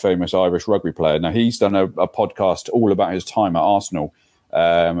a famous Irish rugby player. Now he's done a podcast all about his time at Arsenal.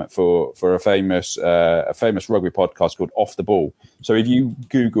 For a famous rugby podcast called Off the Ball. So if you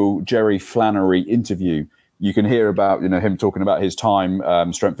Google Jerry Flannery interview, you can hear about him talking about his time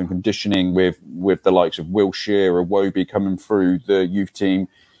strength and conditioning with the likes of Will Shearer, Wobie coming through the youth team.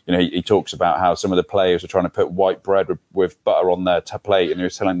 He talks about how some of the players are trying to put white bread with butter on their plate, and he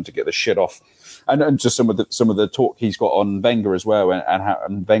was telling them to get the shit off. And just some of the talk he's got on Wenger as well,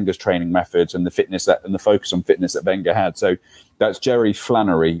 and Wenger's training methods and the fitness and the focus on fitness that Wenger had. So that's Jerry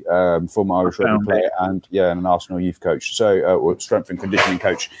Flannery, former Irish rugby player and an Arsenal youth coach, or strength and conditioning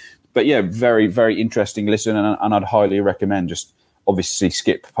coach. But yeah, very very interesting listen, and I'd highly recommend. Just obviously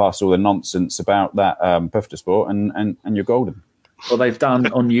skip past all the nonsense about that Pufter sport, and you're golden. Well, they've done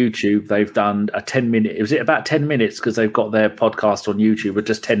on YouTube, they've done a 10-minute, was it about 10 minutes? Because they've got their podcast on YouTube with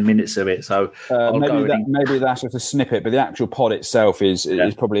just 10 minutes of it. So maybe that's just a snippet, but the actual pod itself is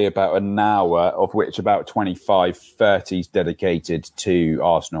probably about an hour, of which about 25-30 is dedicated to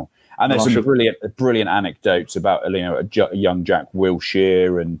Arsenal. And there's some brilliant anecdotes about a young Jack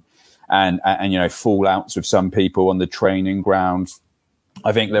Wilshere and fallouts with some people on the training ground.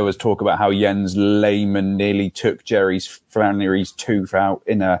 I think there was talk about how Jens Lehmann nearly took Jerry Flannery's tooth out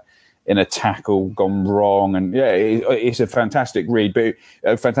in a tackle gone wrong, and it's a fantastic read, but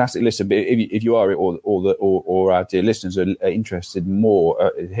a fantastic listen. But if you are or our dear listeners are interested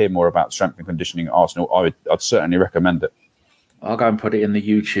hear more about strength and conditioning at Arsenal, I'd certainly recommend it. I'll go and put it in the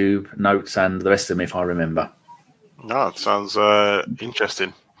YouTube notes and the rest of them if I remember. No, it sounds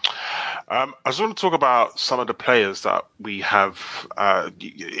interesting. I just want to talk about some of the players that we have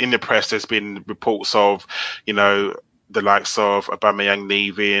in the press. There's been reports of, the likes of Aubameyang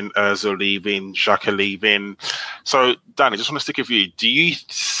leaving, Ozil leaving, Xhaka leaving. So, Danny, just want to stick with you. Do you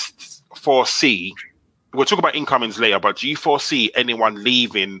foresee, we'll talk about incomings later, but do you foresee anyone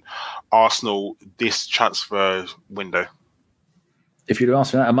leaving Arsenal this transfer window? If you'd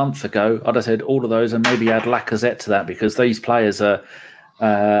asked me that a month ago, I'd have said all of those and maybe add Lacazette to that, because these players are...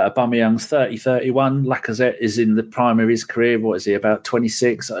 Aubameyang's 30-31. Lacazette is in the prime of his career. What is he, about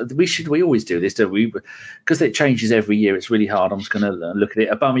 26? We always do this, don't we? Because it changes every year. It's really hard. I'm just going to look at it.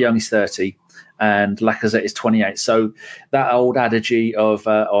 Aubameyang is 30 and Lacazette is 28. So that old adage of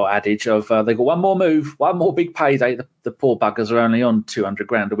they got one more move, one more big payday. The poor buggers are only on 200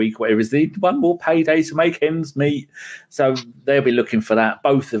 grand a week, whatever is the one more payday to make ends meet. So they'll be looking for that.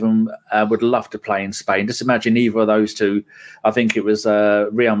 Both of them would love to play in Spain. Just imagine either of those two. I think it was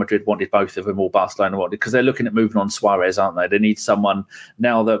Real Madrid wanted both of them, or Barcelona wanted, because they're looking at moving on Suarez, aren't they? They need someone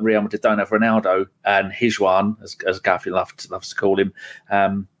now that Real Madrid don't have Ronaldo, and Higuain, as Garfield loves to call him,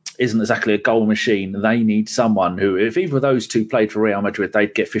 isn't exactly a goal machine. They need someone who, if either of those two played for Real Madrid,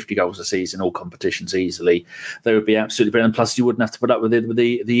 they'd get 50 goals a season, all competitions easily. They would be absolutely brilliant. Plus, you wouldn't have to put up with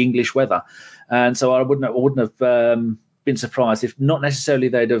the English weather. And so I wouldn't have been surprised if not necessarily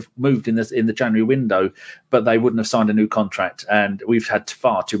they'd have moved in the January window, but they wouldn't have signed a new contract. And we've had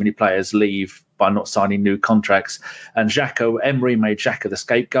far too many players leave by not signing new contracts. And Emery made Xhaka the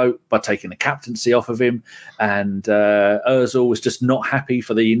scapegoat by taking the captaincy off of him. And Ozil was just not happy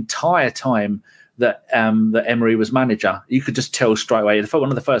for the entire time that Emery was manager. You could just tell straight away. One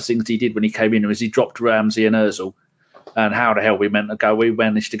of the first things he did when he came in was he dropped Ramsey and Ozil. And how the hell we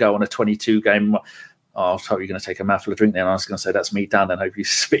managed to go on a 22-game... Oh, I was hoping you're going to take a mouthful of drink then. I was going to say, that's me done, and hope you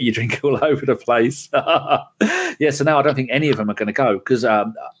spit your drink all over the place. So now I don't think any of them are going to go, because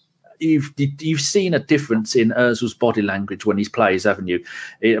you've seen a difference in Ozil's body language when he plays, haven't you?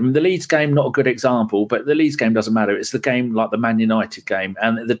 I mean, the Leeds game, not a good example, but the Leeds game doesn't matter. It's the game like the Man United game,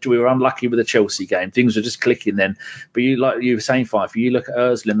 and we were unlucky with the Chelsea game. Things were just clicking then. But like you were saying, Fife, you look at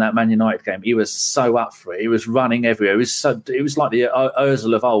Ozil in that Man United game, he was so up for it. He was running everywhere. It was like the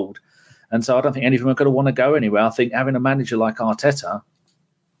Ozil of old. And so I don't think any of them are going to want to go anywhere. I think having a manager like Arteta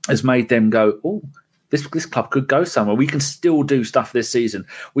has made them go, oh, this club could go somewhere. We can still do stuff this season.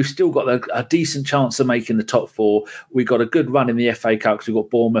 We've still got a decent chance of making the top 4. We've got a good run in the FA Cup because we've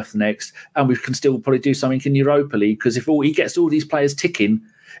got Bournemouth next, and we can still probably do something in Europa League, because if he gets all these players ticking,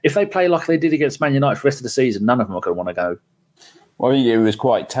 if they play like they did against Man United for the rest of the season, none of them are going to want to go. Well, I think it was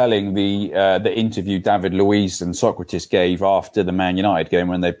quite telling, the interview David Luiz and Socrates gave after the Man United game,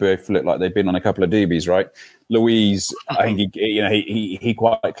 when they both looked like they'd been on a couple of doobies, right? Luiz, I think he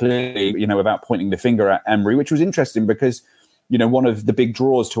quite clearly, without pointing the finger at Emery, which was interesting because, one of the big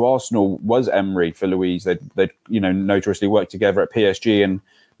draws to Arsenal was Emery for Luiz. They'd notoriously worked together at PSG, and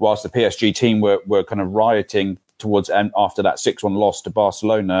whilst the PSG team were kind of rioting towards after that 6-1 loss to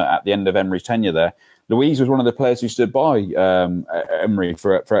Barcelona at the end of Emery's tenure there, Luiz was one of the players who stood by Emery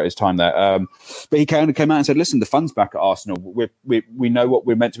throughout his time there. But he kind of came out and said, listen, the fun's back at Arsenal. We know what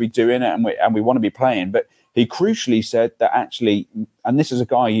we're meant to be doing, and we want to be playing. But he crucially said that actually, and this is a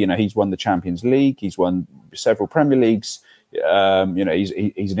guy, he's won the Champions League, he's won several Premier Leagues,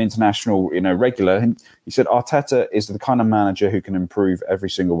 he's an international, regular. And he said Arteta is the kind of manager who can improve every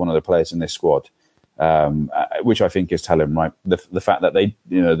single one of the players in this squad. Which I think is telling, right? The fact that they,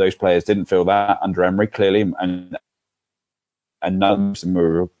 those players didn't feel that under Emery, clearly, and none of them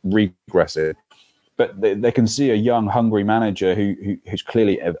were regressive. But they can see a young, hungry manager who's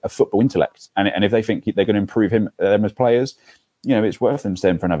clearly a football intellect, and if they think they're going to improve them as players, it's worth them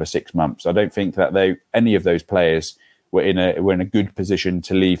staying for another 6 months. I don't think that any of those players were in a good position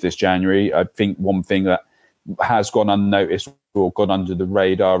to leave this January. I think one thing that has gone unnoticed or gone under the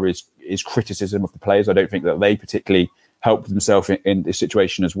radar is criticism of the players. I don't think that they particularly helped themselves in this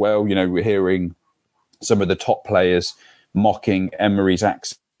situation as well. We're hearing some of the top players mocking Emery's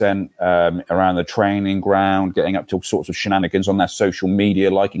accent around the training ground, getting up to all sorts of shenanigans on their social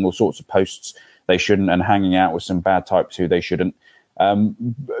media, liking all sorts of posts they shouldn't, and hanging out with some bad types who they shouldn't.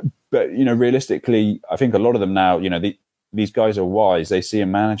 But realistically, I think a lot of them now, these guys are wise. They see a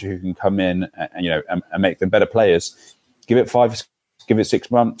manager who can come in and make them better players. Give it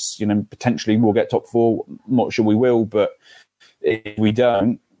 6 months. Potentially we'll get top 4. Not sure we will, but if we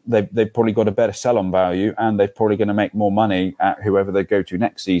don't, they've probably got a better sell-on value, and they're probably going to make more money at whoever they go to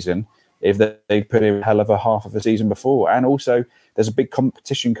next season if they put in a hell of a half of a season before. And also, there's a big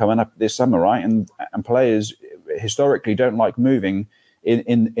competition coming up this summer, right? And players historically don't like moving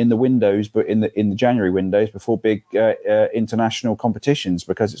in the windows, but in the January windows before big international competitions,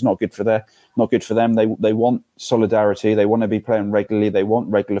 because it's not good for them. They want solidarity. They want to be playing regularly. They want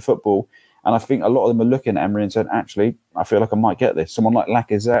regular football. And I think a lot of them are looking at Emery and said, actually, I feel like I might get this. Someone like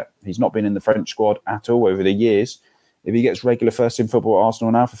Lacazette, he's not been in the French squad at all over the years. If he gets regular first team football at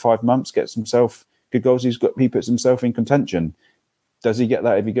Arsenal now for 5 months, gets himself good goals, he puts himself in contention. Does he get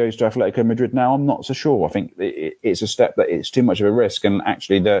that if he goes to Atletico Madrid now? I'm not so sure. I think it's a step that it's too much of a risk. And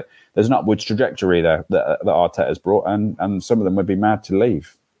actually, there's an upwards trajectory there that Arteta's brought, and some of them would be mad to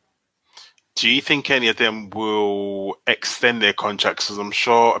leave. Do you think any of them will extend their contracts? Because I'm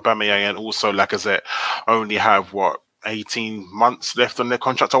sure Aubameyang and also Lacazette only have, 18 months left on their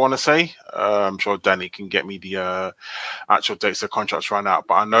contract, I want to say. I'm sure Danny can get me the actual dates their contracts run out,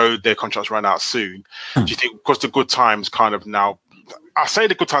 but I know their contracts run out soon. Do you think, because the good times kind of now, I say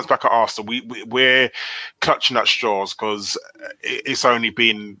the good times back at Arsenal, we're clutching at straws because it's only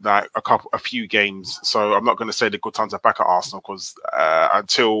been like a few games. So I'm not going to say the good times are back at Arsenal because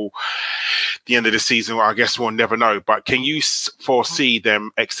until the end of the season, I guess we'll never know. But can you foresee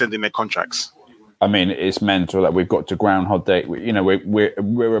them extending their contracts? I mean, it's mental that we've got to Groundhog Day.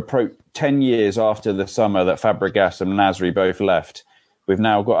 We're approach 10 years after the summer that Fabregas and Nasri both left. We've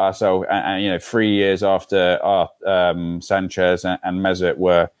now got ourselves, 3 years after Sanchez and Mesut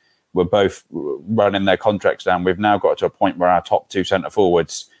were both running their contracts down. We've now got to a point where our top 2 centre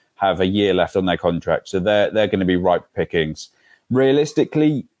forwards have a year left on their contract, so they're going to be ripe pickings.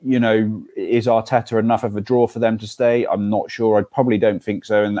 Realistically, is Arteta enough of a draw for them to stay? I'm not sure. I probably don't think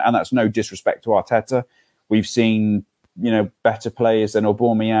so, and that's no disrespect to Arteta. We've seen better players than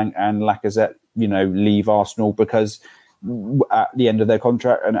Aubameyang and Lacazette leave Arsenal because at the end of their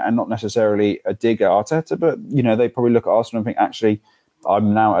contract, and not necessarily a dig at Arteta, but they probably look at Arsenal and think, actually,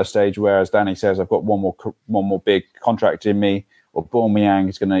 I'm now at a stage where, as Danny says, I've got one more big contract in me. Or Aubameyang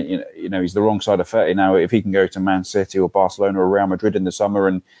is going to, he's the wrong side of 30 now. If he can go to Man City or Barcelona or Real Madrid in the summer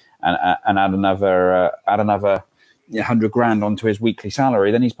and add another 100 grand onto his weekly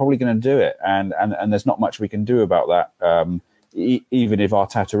salary, then he's probably going to do it. And there's not much we can do about that. Even if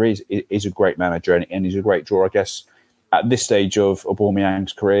Arteta is a great manager and he's a great draw, I guess. At this stage of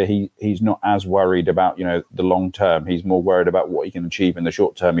Aubameyang's career, he's not as worried about the long term. He's more worried about what he can achieve in the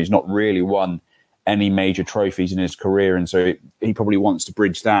short term. He's not really won any major trophies in his career, and so he probably wants to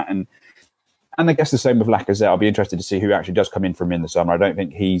bridge that. And I guess the same with Lacazette. I'll be interested to see who actually does come in from in the summer. I don't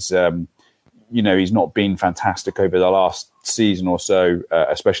think he's he's not been fantastic over the last season or so,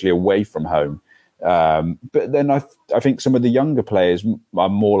 especially away from home. But then I think some of the younger players are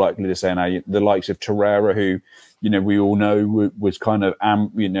more likely to say now, the likes of Torreira, who, we all know was kind of,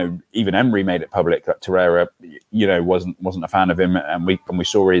 even Emery made it public that Torreira, wasn't a fan of him. And we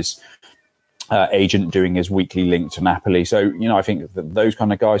saw his agent doing his weekly link to Napoli. So, I think that those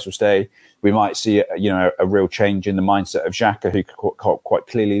kind of guys will stay. We might see, a real change in the mindset of Xhaka, who quite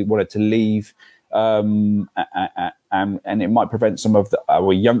clearly wanted to leave. And it might prevent some of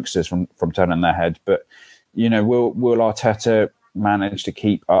our youngsters from turning their head. But, will Arteta manage to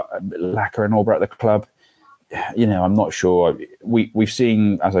keep Laka and Albright at the club? I'm not sure. We've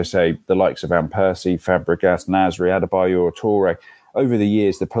seen, as I say, the likes of Van Persie, Fabregas, Nasri, Adebayor, Toure. Over the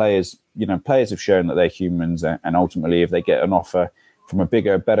years, the players have shown that they're humans, and ultimately, if they get an offer from a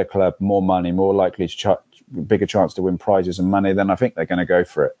bigger, better club, more money, more likely to bigger chance to win prizes and money, then I think they're going to go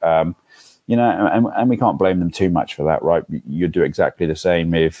for it. And we can't blame them too much for that, right? You'd do exactly the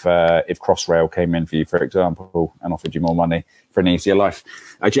same if Crossrail came in for you, for example, and offered you more money for an easier life.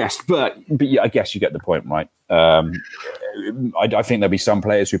 I jest, but yeah, I guess you get the point, right? I think there'll be some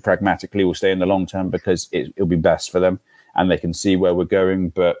players who pragmatically will stay in the long term because it'll be best for them, and they can see where we're going.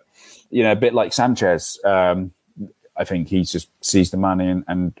 But a bit like Sanchez, I think he just sees the money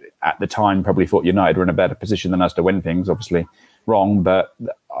and at the time probably thought United were in a better position than us to win things. Obviously wrong, but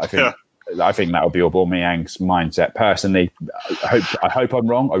I think that would be Aubameyang's mindset. Personally, I hope I'm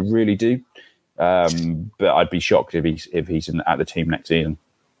wrong. I really do. But I'd be shocked if he's at the team next season.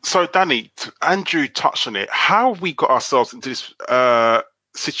 So, Danny, Andrew touched on it. How have we got ourselves into this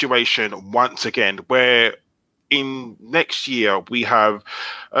situation once again, where in next year we have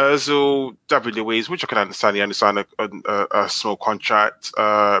Ozil, David Luiz, which I can understand, he only signed a small contract,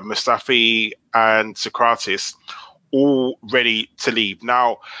 Mustafi and Socrates, all ready to leave.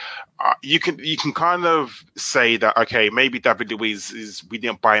 Now, you can kind of say that, okay, maybe David Luiz we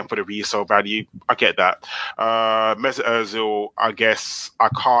didn't buy him for the resale value. I get that. Mesut Ozil, I guess I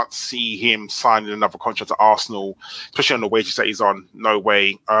can't see him signing another contract at Arsenal, especially on the wages that he's on. No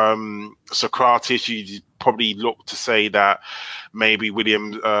way. Socrates, you probably look to say that maybe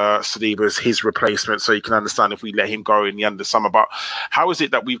William Saliba is his replacement, so you can understand if we let him go in the end of the summer. But how is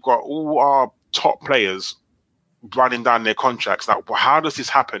it that we've got all our top players running down their contracts? Now, how does this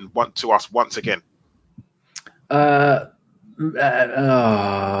happen to us once again?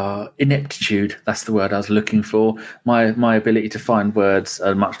 Ineptitude, that's the word I was looking for. My ability to find words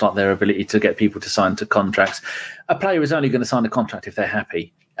are much like their ability to get people to sign to contracts. A player is only going to sign a contract if they're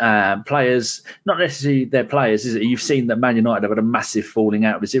happy. Players, not necessarily their players, is it? You've seen that Man United have had a massive falling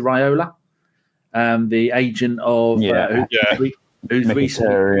out. Is it Raiola? The agent of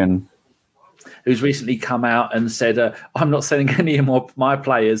who's recently come out and said, I'm not selling any of my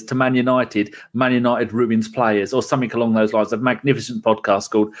players to Man United. Man United ruins players, or something along those lines. A magnificent podcast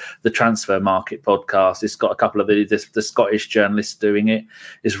called the Transfer Market Podcast. It's got a couple of the Scottish journalists doing it.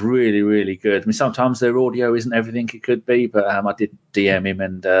 It's really, really good. I mean, sometimes their audio isn't everything it could be, but I did DM him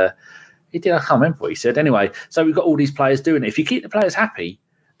and he did. I can't remember what he said. Anyway, so we've got all these players doing it. If you keep the players happy,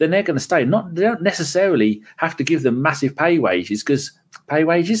 then they're going to stay. They don't necessarily have to give them massive pay rises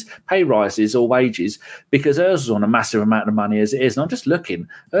or wages, because Ozil's on a massive amount of money as it is. And I'm just looking.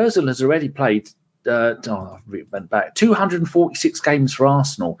 Ozil has already played, went back 246 games for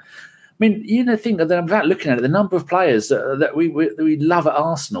Arsenal. I mean, think that without looking at it, the number of players that we love at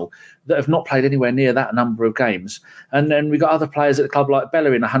Arsenal that have not played anywhere near that number of games. And then we've got other players at the club like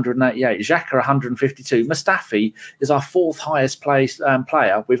Bellerin, 188, Xhaka, 152. Mustafi is our fourth highest placed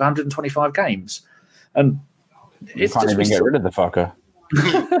player with 125 games. And it's can't even get rid of the fucker.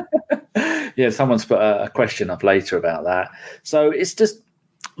 Yeah, someone's put a question up later about that. So it's just,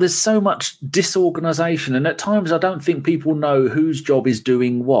 there's so much disorganisation, and at times I don't think people know whose job is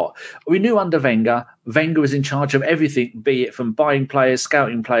doing what. We knew under Wenger was in charge of everything, be it from buying players,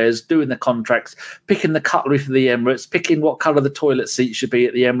 scouting players, doing the contracts, picking the cutlery for the Emirates, picking what colour the toilet seat should be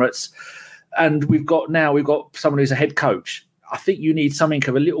at the Emirates. And we've got someone who's a head coach. I think you need something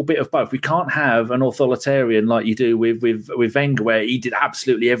of a little bit of both. We can't have an authoritarian like you do with Wenger, where he did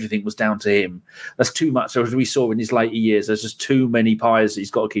absolutely everything was down to him. That's too much. As we saw in his later years, there's just too many pies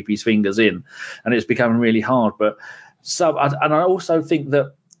he's got to keep his fingers in, and it's becoming really hard. But I also think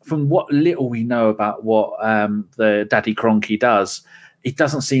that from what little we know about what the Daddy Kroenke does, it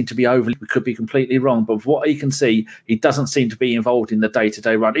doesn't seem to be overly. We could be completely wrong, but from what you can see, he doesn't seem to be involved in the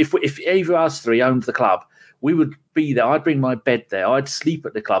day-to-day run. If either of us three owned the club, we would be there. I'd bring my bed there. I'd sleep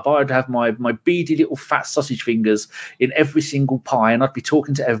at the club. I'd have my beady little fat sausage fingers in every single pie, and I'd be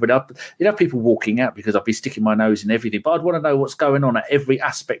talking to everybody. You'd have people walking out because I'd be sticking my nose in everything, but I'd want to know what's going on at every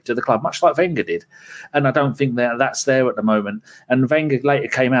aspect of the club, much like Wenger did. And I don't think that's there at the moment. And Wenger later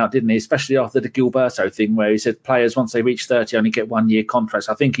came out, didn't he, especially after the Gilberto thing, where he said players, once they reach 30, only get 1 year contracts.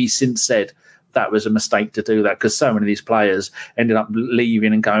 I think he's since said that was a mistake to do that, because so many of these players ended up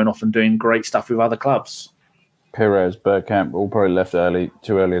leaving and going off and doing great stuff with other clubs. Perez, Bergkamp all probably left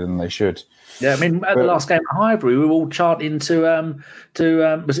too early than they should. Yeah, I mean, at the last game at Highbury, we were all chanting to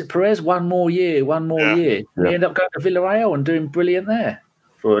was it Perez? One more year. Yeah. He ended up going to Villarreal and doing brilliant there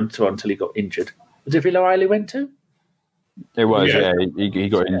until he got injured. Was it Villarreal he went to? It was, yeah. He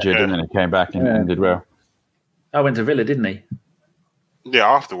got injured and then he came back and did well. I went to Villa, didn't he? Yeah,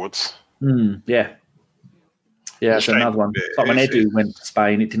 afterwards. Yeah, that's another one. It's like when Edu went to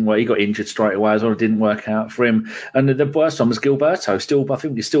Spain, it didn't work. He got injured straight away as well. It didn't work out for him. And the worst one was Gilberto. I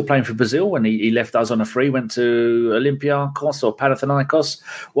think he's still playing for Brazil when he left us on a free, went to Olympiacos or Panathinaikos,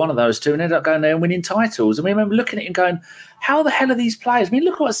 one of those two, and ended up going there and winning titles. And we remember looking at him going, how the hell are these players? I mean,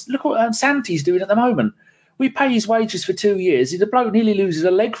 look what Santi's doing at the moment. We pay his wages for 2 years. The bloke nearly loses a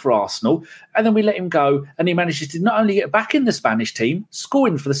leg for Arsenal, and then we let him go, and he manages to not only get back in the Spanish team,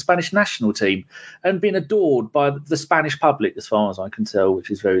 scoring for the Spanish national team, and being adored by the Spanish public, as far as I can tell, which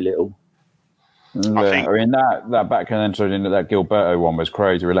is very little. I mean, that back end into that Gilberto one was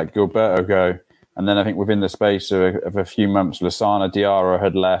crazy. We let Gilberto go, and then I think within the space of a few months, Lasana Diarra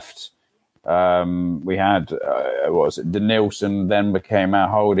had left. We had Denilson then became our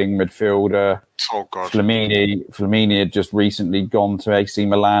holding midfielder. Oh God, Flamini had just recently gone to AC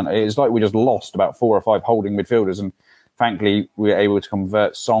Milan. It's like we just lost about 4 or 5 holding midfielders, and thankfully we were able to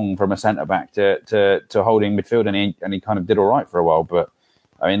convert Song from a centre back to holding midfield, and he kind of did all right for a while. But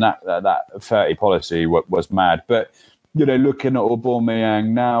I mean that 30 policy was mad. But looking at Aubameyang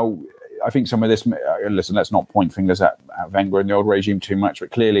now, I think some of this. Listen, let's not point fingers at Wenger and the old regime too much, but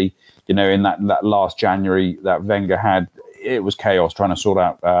clearly, in that last January that Wenger had, it was chaos trying to sort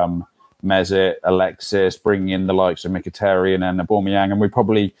out Mesut, Alexis, bringing in the likes of Mkhitaryan and Aubameyang, and we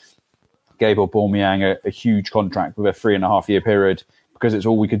probably gave Aubameyang a huge contract with a 3.5 year period because it's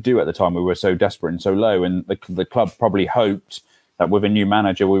all we could do at the time. We were so desperate and so low, and the club probably hoped that with a new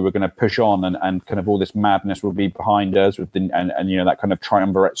manager we were going to push on and kind of all this madness would be behind us with and that kind of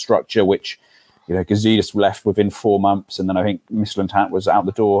triumvirate structure, which Gazidis left within 4 months, and then I think Mislintat was out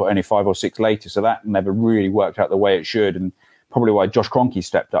the door only 5 or 6 later, so that never really worked out the way it should, and probably why Josh Kroenke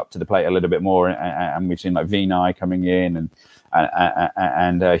stepped up to the plate a little bit more, and we've seen like Vinay coming in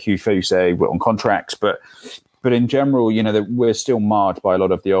and Hugh Fuse on contracts, but in general, we're still marred by a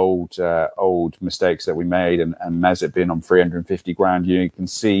lot of the old mistakes that we made, and Mesut being on 350 grand, you can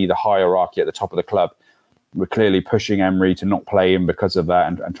see the hierarchy at the top of the club. We're clearly pushing Emery to not play him because of that,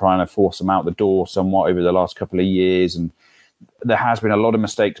 and trying to force him out the door somewhat over the last couple of years, and there has been a lot of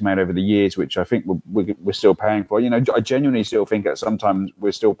mistakes made over the years, which I think we're still paying for. I genuinely still think that sometimes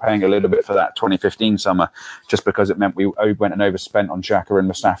we're still paying a little bit for that 2015 summer, just because it meant we went and overspent on Xhaka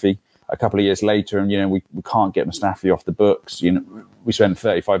and Mustafi a couple of years later, and we can't get Mustafi off the books. We spent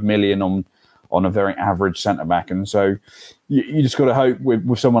 35 million on a very average centre back, and so you just got to hope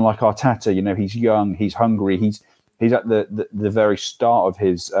with someone like Arteta. He's young, he's hungry, he's at the very start of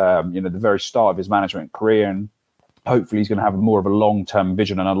his the very start of his management career, and hopefully he's going to have more of a long-term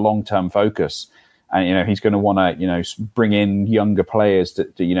vision and a long-term focus, and he's going to want to bring in younger players to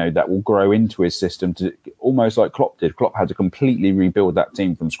that will grow into his system, to almost like Klopp did. Klopp had to completely rebuild that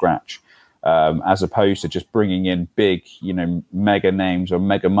team from scratch, as opposed to just bringing in big mega names or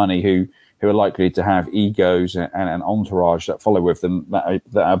mega money who are likely to have egos and an entourage that follow with them that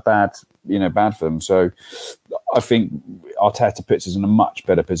are bad for them. So I think Arteta puts us in a much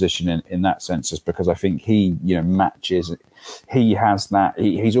better position in that sense, just because I think he matches. He has that.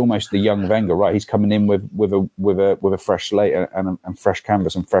 He's almost the young Wenger, right? He's coming in with a fresh slate and fresh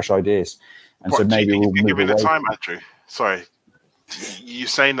canvas and fresh ideas. And so maybe we'll move away. The time, Andrew. Sorry, you're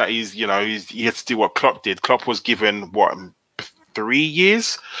saying that he had to do what Klopp did. Klopp was given 3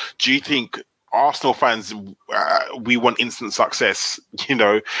 years. Do you think Arsenal fans we want instant success?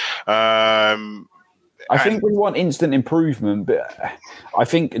 I think we want instant improvement, but I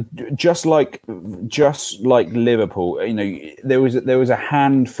think just like Liverpool, there was a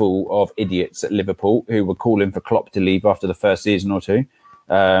handful of idiots at Liverpool who were calling for Klopp to leave after the first season or two.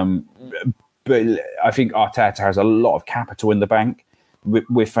 But I think Arteta has a lot of capital in the bank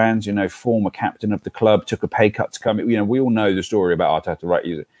with fans. Former captain of the club, took a pay cut to come. We all know the story about Arteta, right?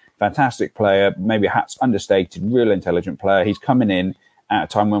 He's a fantastic player, maybe perhaps understated, real intelligent player. He's coming in at a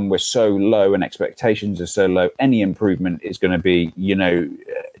time when we're so low and expectations are so low, any improvement is going to be,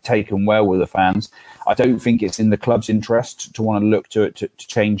 taken well with the fans. I don't think it's in the club's interest to want to look to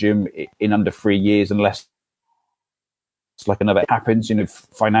change him in under 3 years unless it's like another happens.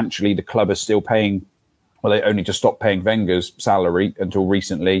 Financially, the club is still paying. Well, they only just stopped paying Wenger's salary until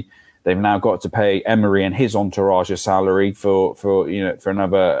recently. They've now got to pay Emery and his entourage's salary for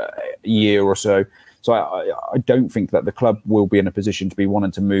another year or so. So I don't think that the club will be in a position to be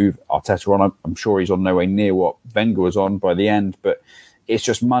wanting to move Arteta on. I'm sure he's on nowhere near what Wenger was on by the end, but it's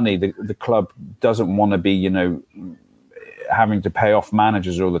just money. The club doesn't want to be, having to pay off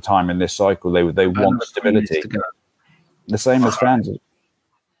managers all the time in this cycle. They want stability. The same as fans.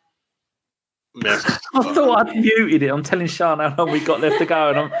 Yes. I thought I'd muted it. I'm telling Sean how long we got left to go,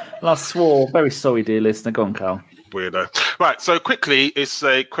 and I swore. Very sorry, dear listener. Go on, Carl. Weirdo. Right, so quickly, it's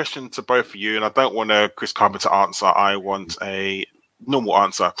a question to both of you, and I don't want a Chris Carpenter answer. I want a normal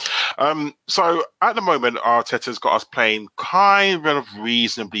answer. So at the moment, Arteta's got us playing kind of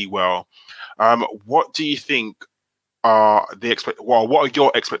reasonably well. What do you think are what are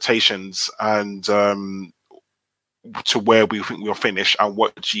your expectations and to where we think we'll finish, and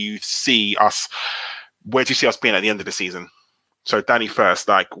where do you see us being at the end of the season? So Danny first,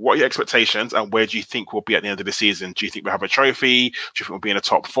 what are your expectations and where do you think we'll be at the end of the season? Do you think we'll have a trophy? Do you think we'll be in the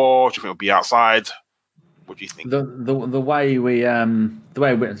top 4? Do you think we'll be outside? What do you think? The way we I've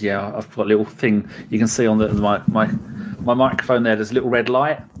got a little thing you can see on my microphone there. There's a little red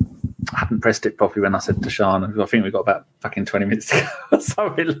light. I hadn't pressed it properly when I said to Sean. I think we've got about fucking 20 minutes to go.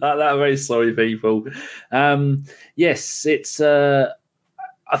 Something like that. I'm very sorry, people. Yes, it's.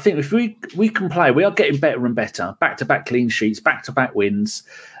 I think if we can play, we are getting better and better. Back-to-back clean sheets, back-to-back wins,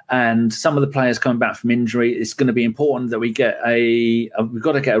 and some of the players coming back from injury. It's going to be important that we get we've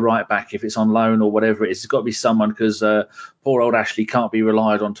got to get a right back if it's on loan or whatever it is. It's got to be someone because poor old Ashley can't be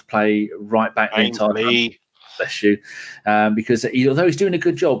relied on to play right back the entire time. Bless you, because although he's doing a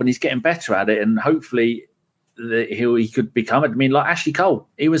good job and he's getting better at it, and hopefully he could become. I mean, like Ashley Cole,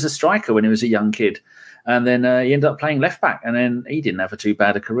 he was a striker when he was a young kid. And then he ended up playing left back, and then he didn't have too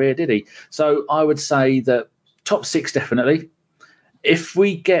bad a career, did he? So I would say that top 6 definitely. If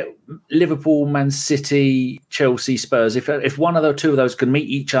we get Liverpool, Man City, Chelsea, Spurs, if one of the two of those can meet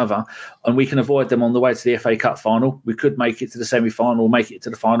each other and we can avoid them on the way to the FA Cup final, we could make it to the semi-final, make it to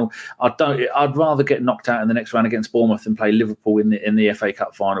the final. I'd rather get knocked out in the next round against Bournemouth than play Liverpool in the FA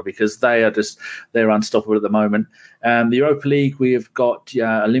Cup final, because they're unstoppable at the moment. The Europa League, we have got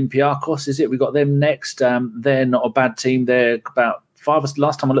Olympiacos, is it? We've got them next. They're not a bad team. They're about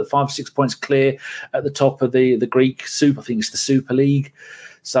last time I looked, 5 or 6 points clear at the top of the Greek Super. I think it's the Super League.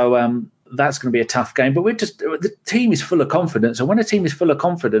 So that's going to be a tough game. But the team is full of confidence. And when a team is full of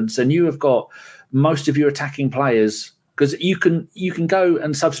confidence and you have got most of your attacking players, because you can go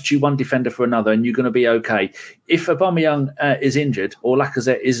and substitute one defender for another and you're going to be okay. If Aubameyang is injured or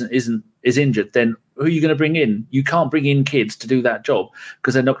Lacazette is injured, then who are you going to bring in? You can't bring in kids to do that job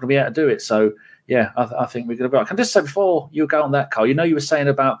because they're not going to be able to do it. So yeah, I think we're going to be. I can just say before you go on that, Carl, you were saying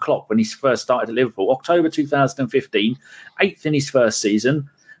about Klopp when he first started at Liverpool, October 2015, 8th in his first season,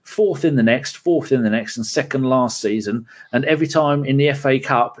 4th in the next, 4th in the next, and 2nd last season. And every time in the FA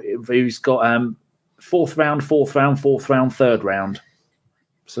Cup, he's got 4th round, 4th round, 4th round, 3rd round.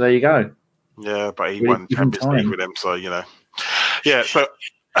 So there you go. Yeah, but he won Champions League with them, so Yeah, so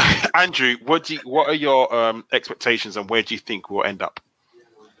Andrew, what are your expectations and where do you think we'll end up?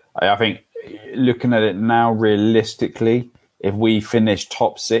 I think, looking at it now, realistically, if we finish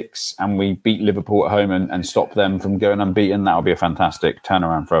top 6 and we beat Liverpool at home and stop them from going unbeaten, that'll be a fantastic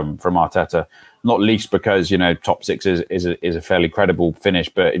turnaround from Arteta. Not least because top 6 is a fairly credible finish.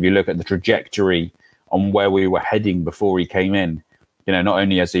 But if you look at the trajectory on where we were heading before he came in, not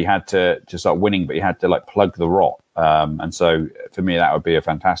only has he had to start winning, but he had to plug the rot. And so for me, that would be a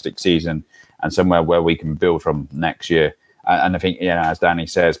fantastic season and somewhere where we can build from next year. And I think, as Danny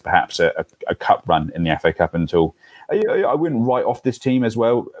says, perhaps a cup run in the FA Cup until I wouldn't write off this team as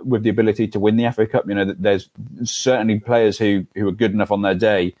well with the ability to win the FA Cup. There's certainly players who are good enough on their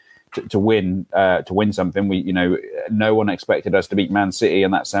day to win something. No one expected us to beat Man City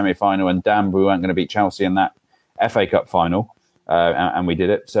in that semi-final, and damn, we weren't going to beat Chelsea in that FA Cup final, and we did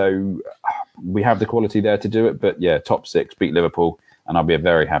it. So we have the quality there to do it. But yeah, top 6, beat Liverpool, and I'll be a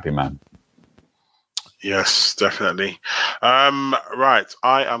very happy man. Yes, definitely. Right,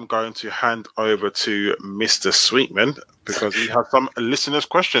 I am going to hand over to Mr. Sweetman because he has some listeners'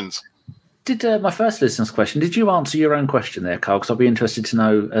 questions. Did my first listener's question? Did you answer your own question there, Carl? Because I'll be interested to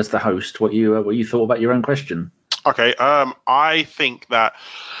know, as the host, what you thought about your own question. Okay, I think that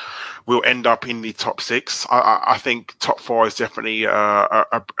we'll end up in the top 6. I think top 4 is definitely a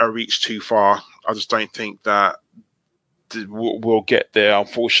reach too far. I just don't think that we'll get there,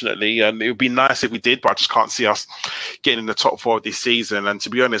 unfortunately. And it would be nice if we did, but I just can't see us getting in the top 4 this season. And to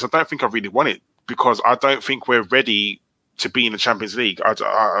be honest, I don't think I really want it, because I don't think we're ready to be in the Champions League.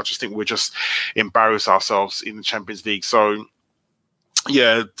 I just think we'll just embarrass ourselves in the Champions League. So,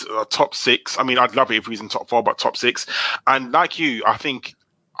 yeah, top 6. I mean, I'd love it if we was in top 4, but top 6. And like you, I think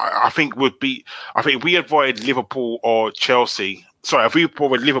if we avoid Liverpool or Chelsea. Sorry, if we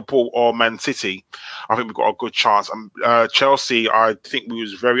avoid Liverpool or Man City, I think we've got a good chance. Chelsea, I think we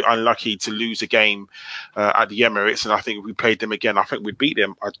was very unlucky to lose a game at the Emirates, and I think if we played them again, I think we'd beat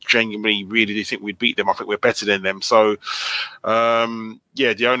them. I genuinely really do think we'd beat them. I think we're better than them. So,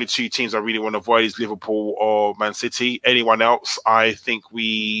 the only 2 teams I really want to avoid is Liverpool or Man City. Anyone else, I think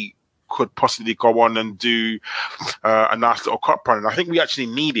we could possibly go on and do a nice little cup run. And I think we actually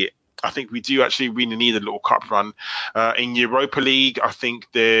need it. I think we do actually really need a little cup run. In Europa League, I think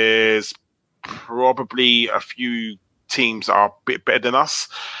there's probably a few teams that are a bit better than us.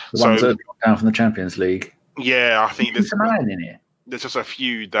 The ones that have gone down from the Champions League. Yeah, I think Inter Milan in it. There's just a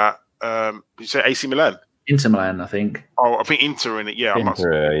few that. You say AC Milan? Inter Milan, I think. Oh, I think Inter in it. Yeah,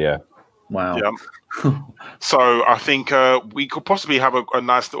 Inter, yeah. Wow. Yeah. So I think we could possibly have a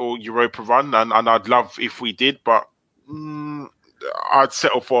nice little Europa run, and I'd love if we did, but I'd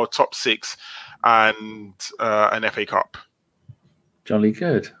settle for a top 6 and an FA Cup. Jolly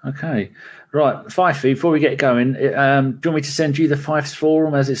good. Okay. Right, Fifey, before we get going, do you want me to send you the Fifes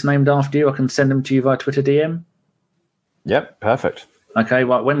Forum as it's named after you? I can send them to you via Twitter DM? Yep, perfect. Okay,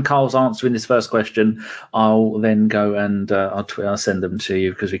 well, when Carl's answering this first question, I'll then go and I'll send them to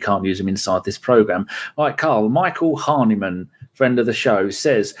you because we can't use them inside this program. All right, Carl, Michael Harniman, friend of the show,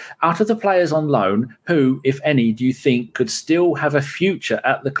 says, out of the players on loan, who, if any, do you think could still have a future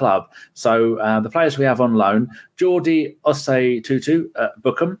at the club? So the players we have on loan, Jordi Osei-Tutu at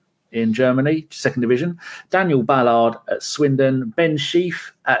Bochum in Germany, 2nd Division, Daniel Ballard at Swindon, Ben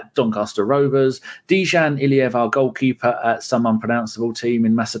Sheaf at Doncaster Rovers, Dejan Iliev, our goalkeeper, at some unpronounceable team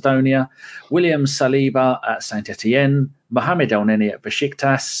in Macedonia, William Saliba at Saint-Etienne, Mohamed El-Neni at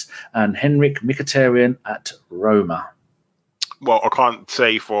Besiktas, and Henrik Mkhitaryan at Roma. Well, I can't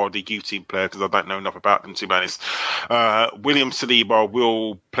say for the youth team player because I don't know enough about them, to be honest. William Saliba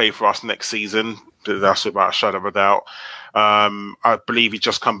will play for us next season. That's without a shadow of a doubt. I believe he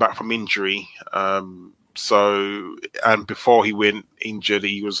just come back from injury. And before he went injured,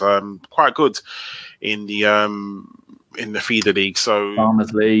 he was quite good in the feeder league. So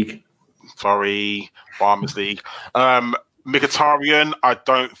Farmers League. Farmers League. Mkhitaryan, I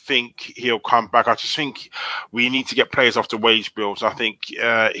don't think he'll come back. I just think we need to get players off the wage bills. I think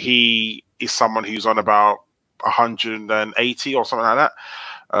he is someone who's on about 180 or something like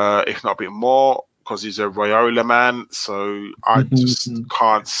that, if not a bit more, because he's a Raiola man. So I just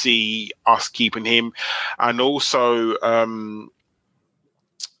can't see us keeping him. And also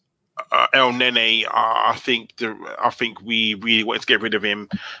El-Neni, I think we really wanted to get rid of him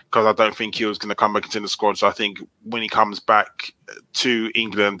because I don't think he was going to come back into the squad. So I think when he comes back to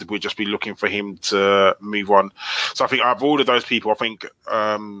England, we'll just be looking for him to move on. So I think out of all of those people, I think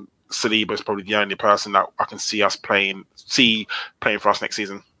Saliba is probably the only person that I can see us playing for us next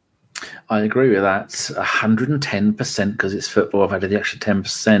season. I agree with that 110% because it's football. I've added the extra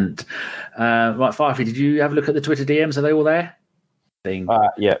 10%. Right, Fifey, did you have a look at the Twitter DMs? Are they all there?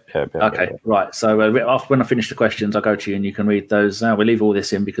 Yeah. Okay, right. So after when I finish the questions, I'll go to you and you can read those. We leave all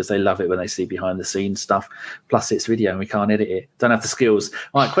this in because they love it when they see behind the scenes stuff. Plus, it's video and we can't edit it. Don't have the skills.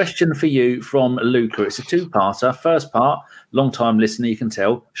 All right, question for you from Luca. It's a 2-parter. First part, long time listener, you can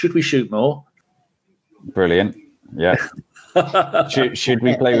tell. Should we shoot more? Brilliant. Yeah. should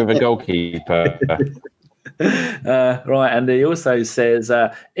we play with a goalkeeper? Right, and he also says,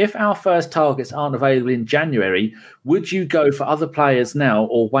 if our first targets aren't available in January, would you go for other players now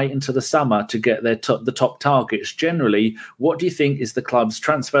or wait until the summer to get the top targets? Generally, what do you think is the club's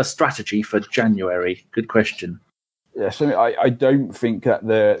transfer strategy for January? Good question. Yes, I don't think that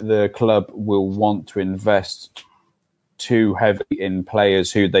the club will want to invest too heavily in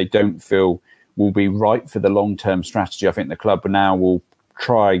players who they don't feel will be right for the long-term strategy. I think the club now will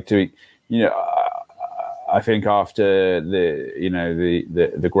try to, I think after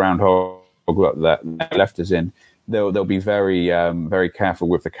the groundhog that left us in, they'll be very very careful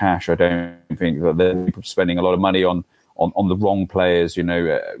with the cash. I don't think that they're spending a lot of money on the wrong players.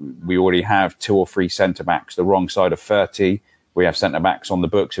 We already have 2 or 3 centre backs the wrong side of 30. We have centre backs on the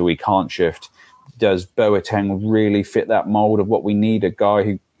books who we can't shift. Does Boateng really fit that mould of what we need? A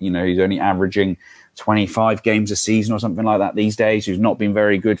guy he's only averaging 25 games a season or something like that these days, who's not been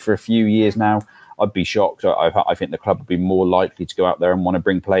very good for a few years now, I'd be shocked. I think the club would be more likely to go out there and want to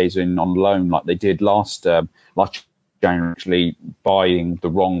bring players in on loan like they did last January, actually buying the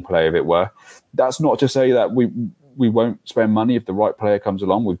wrong player, if it were. That's not to say that we won't spend money if the right player comes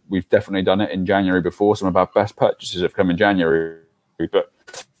along. We've definitely done it in January before. Some of our best purchases have come in January, but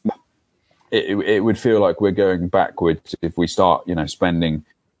it would feel like we're going backwards if we start, spending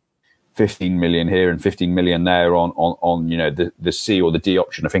 15 million here and 15 million there on the C or the D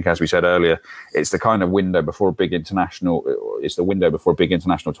option. I think, as we said earlier, it's the kind of window before a big international. It's the window before a big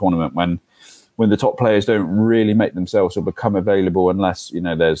international tournament when the top players don't really make themselves or become available unless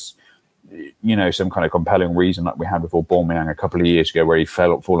there's some kind of compelling reason, like we had with Aubameyang a couple of years ago, where he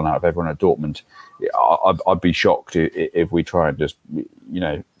fallen out of everyone at Dortmund. I'd be shocked if we try and just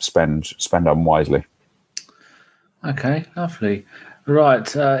spend unwisely. Okay, lovely. Right,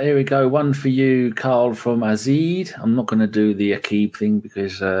 here we go. One for you, Carl, from Azid. I'm not going to do the Akib thing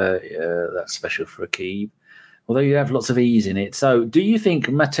because that's special for Akib, although you have lots of E's in it. So, do you think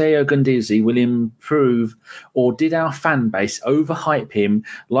Matteo Guendouzi will improve, or did our fan base overhype him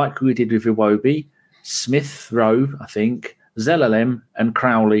like we did with Iwobi, Smith Rowe, I think, Zelalem and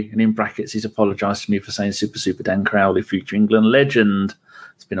Crowley? And in brackets, he's apologised to me for saying Super Dan Crowley, future England legend.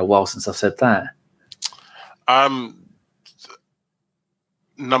 It's been a while since I've said that.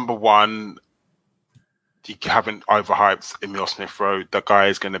 Number one, you haven't overhyped Emile Smith Rowe. The guy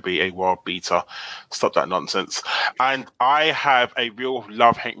is going to be a world beater. Stop that nonsense. And I have a real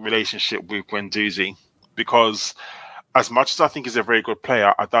love-hate relationship with Guendouzi because as much as I think he's a very good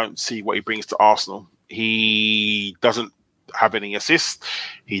player, I don't see what he brings to Arsenal. He doesn't have any assists.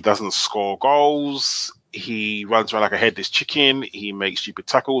 He doesn't score goals. He runs around like a headless chicken. He makes stupid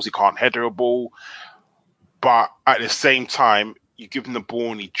tackles. He can't header a ball. But at the same time, you give him the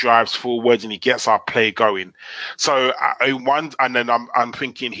ball and he drives forward and he gets our play going. So and then I'm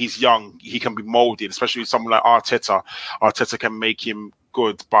thinking he's young. He can be molded, especially with someone like Arteta. Arteta can make him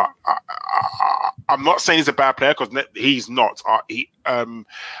good, but I'm not saying he's a bad player because he's not.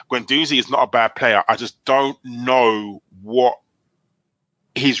 Guendouzi is not a bad player. I just don't know what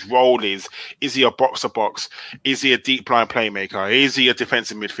his role is. Is he a box-to-box? Is he a deep line playmaker? Is he a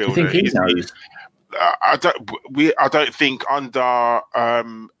defensive midfielder? You think he knows? I don't think under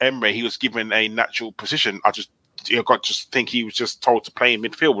Emery he was given a natural position. I just think he was just told to play in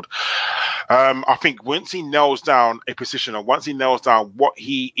midfield. I think once he nails down a position and once he nails down what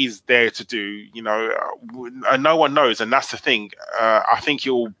he is there to do, no one knows, and that's the thing. I think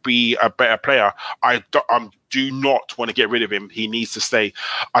he'll be a better player. I do not want to get rid of him. He needs to stay.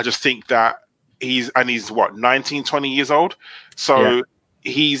 I just think that he's 19, 20 years old, so. Yeah.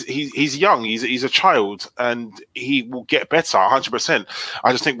 He's young. He's a child, and he will get better 100%.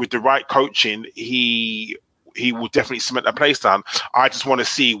 I just think with the right coaching, he will definitely cement that place down. I just want to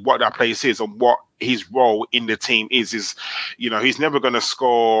see what that place is and what his role in the team is. He's never going to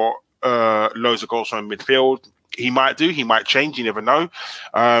score loads of goals from midfield. He might do. He might change. You never know.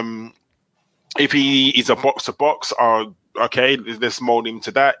 If he is a box to box, okay, let's mold him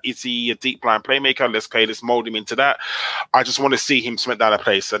to that. Is he a deep line playmaker? Let's mold him into that. I just want to see him cement down a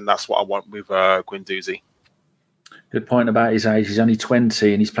place, and that's what I want with Guendouzi. Good point about his age. He's only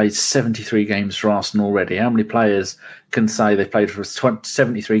 20 and he's played 73 games for Arsenal already. How many players can say they've played for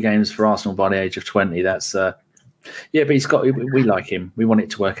 73 games for Arsenal by the age of 20? That's but we like him. We want it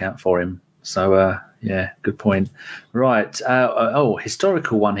to work out for him. So, good point. Right.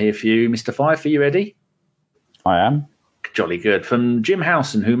 Historical one here for you, Mr. Fife. Are you ready? I am. Jolly good. From Jim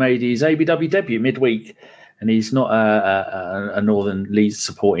Howson, who made his ABW debut midweek. And he's not a Northern Leeds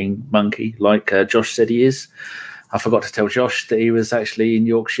supporting monkey like Josh said he is. I forgot to tell Josh that he was actually in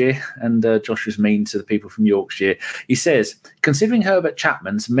Yorkshire, and Josh was mean to the people from Yorkshire. He says, considering Herbert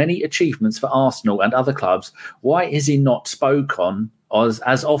Chapman's many achievements for Arsenal and other clubs, why is he not spoke on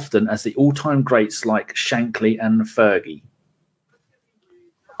as often as the all-time greats like Shankly and Fergie?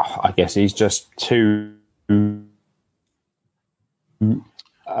 I guess he's just too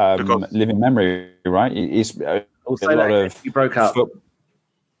living memory, right? He's a lot of. You broke up.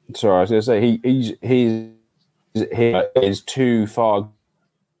 Sorry, I was going to say he is too far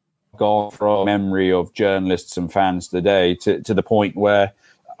gone from memory of journalists and fans today to the point where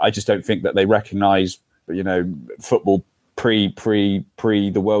I just don't think that they recognise, football pre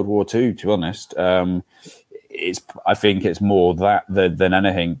the World War II. To be honest, I think it's more that than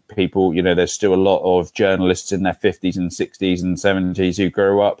anything. People, there's still a lot of journalists in their 50s and 60s and 70s who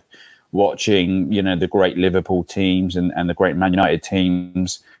grew up watching, the great Liverpool teams and the great Man United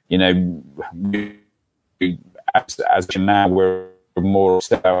teams. As now we're more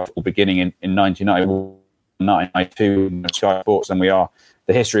step out beginning in 1992 Sky Sports than we are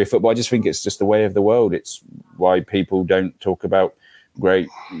the history of football. I just think it's just the way of the world. It's why people don't talk about great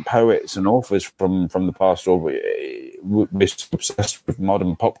poets and authors from the past, or we're obsessed with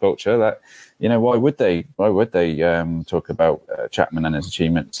modern pop culture that, why would they talk about Chapman and his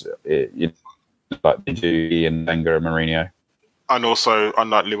achievements like they do Ian Wenger and Mourinho. And also,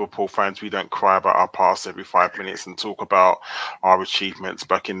 unlike Liverpool fans, we don't cry about our past every 5 minutes and talk about our achievements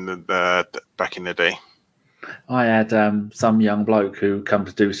back in the day. I had some young bloke who come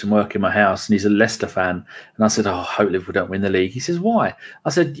to do some work in my house, and he's a Leicester fan. And I said, I hope Liverpool don't win the league. He says, why?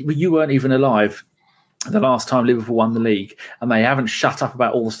 I said, well, you weren't even alive the last time Liverpool won the league, and they haven't shut up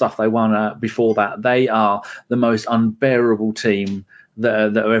about all the stuff they won before that. They are the most unbearable team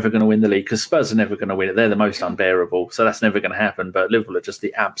that are ever going to win the league, because Spurs are never going to win it. They're the most unbearable, so that's never going to happen. But Liverpool are just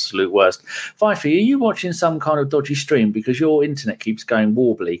the absolute worst. Fifey, are you watching some kind of dodgy stream because your internet keeps going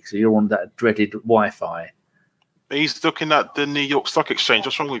wobbly because you're on that dreaded Wi-Fi? He's looking at the New York Stock Exchange.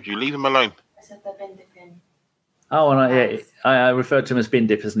 What's wrong with you? Leave him alone. Oh, and I referred to them as bin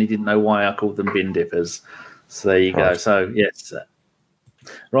dippers, and he didn't know why I called them bin dippers. So there you go. So, yes.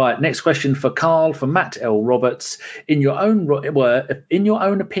 Right, next question for Carl, from Matt L. Roberts. In your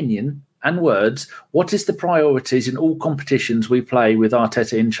own opinion and words, what is the priorities in all competitions we play with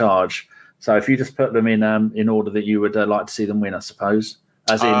Arteta in charge? So if you just put them in order that you would like to see them win, I suppose,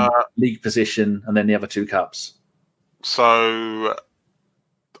 as in league position and then the other two cups. So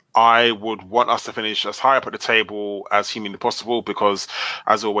I would want us to finish as high up at the table as humanly possible because,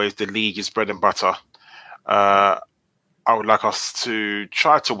 as always, the league is bread and butter. I would like us to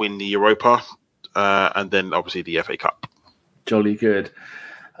try to win the Europa and then, obviously, the FA Cup. Jolly good.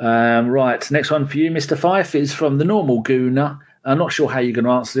 Right, next one for you, Mr. Fife, is from the normal Gooner. I'm not sure how you're going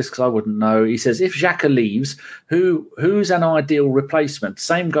to answer this because I wouldn't know. He says, if Xhaka leaves, who's an ideal replacement?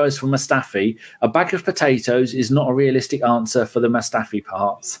 Same goes for Mustafi. A bag of potatoes is not a realistic answer for the Mustafi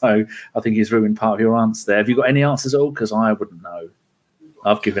part. So I think he's ruined part of your answer there. Have you got any answers at all? Because I wouldn't know.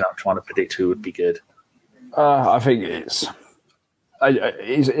 I've given up trying to predict who would be good. I think it's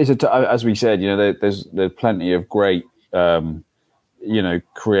as we said, there's plenty of great, creative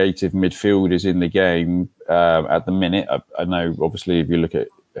midfielders in the game at the minute. I know, obviously, if you look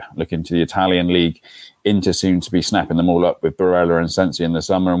into the Italian league, Inter seem to be snapping them all up with Barella and Sensi in the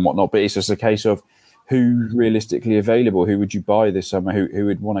summer and whatnot. But it's just a case of who's realistically available. Who would you buy this summer? Who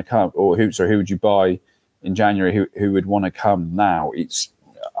would want to come? Or who would you buy in January? Who would want to come now?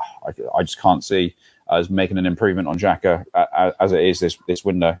 I just can't see as making an improvement on Xhaka as it is this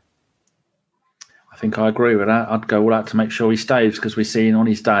window. I think I agree with that. I'd go all out to make sure he stays because we're seeing on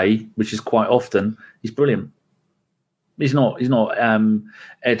his day, which is quite often, he's brilliant. He's not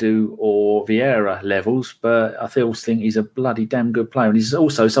Edu or Vieira levels, but I still think he's a bloody damn good player. And he's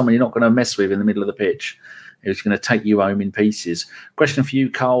also someone you're not going to mess with in the middle of the pitch. He's going to take you home in pieces. Question for you,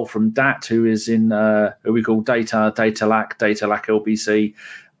 Carl, from Dat, who is in who we call Data Lack LBC.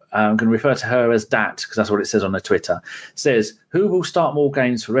 I'm going to refer to her as Dat because that's what it says on her Twitter. It says, who will start more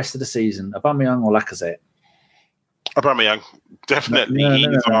games for the rest of the season, Aubameyang or Lacazette? Aubameyang, definitely.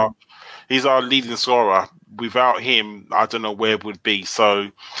 He's our leading scorer. Without him, I don't know where it would be. So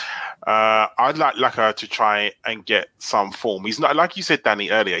I'd like Laka to try and get some form. He's not, like you said, Danny,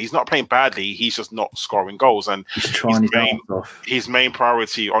 earlier, he's not playing badly. He's just not scoring goals. And his main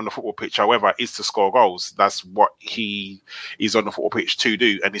priority on the football pitch, however, is to score goals. That's what he is on the football pitch to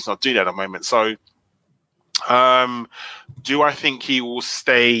do. And he's not doing that at the moment. So do I think he will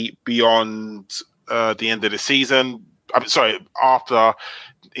stay beyond the end of the season? After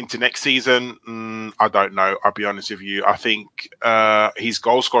into next season, I don't know. I'll be honest with you. I think his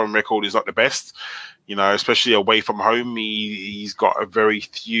goal scoring record is not the best, especially away from home. He's got a very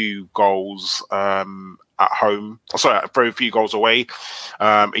few goals at home. Very few goals away.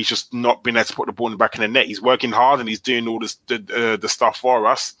 He's just not been able to put the ball in the back of the net. He's working hard and he's doing all the stuff for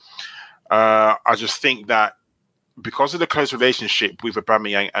us. I just think that because of the close relationship with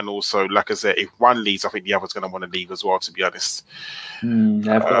Aubameyang and also Lacazette, if one leaves, I think the other's going to want to leave as well, to be honest. They've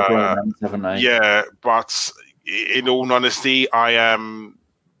got romance, haven't they? Yeah, but in all honesty, I am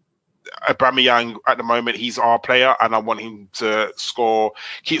Aubameyang at the moment. He's our player, and I want him to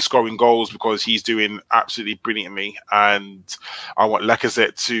keep scoring goals because he's doing absolutely brilliantly. And I want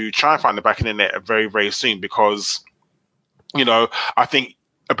Lacazette to try and find the back of the net very, very soon because, I think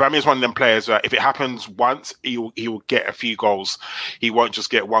Aubameyang is one of them players that if it happens once, he will get a few goals. He won't just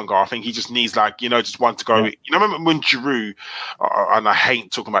get one goal. I think he just needs just one to go. Yeah. Remember when Giroud, and I hate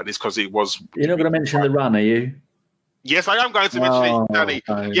talking about this because it was... You're not going to mention the run, are you? Yes, I am going to mention it, Danny.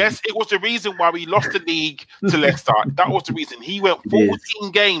 Tony. Yes, it was the reason why we lost the league to Leicester. That was the reason. He went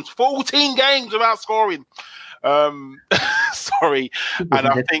It 14 games without scoring. Sorry. And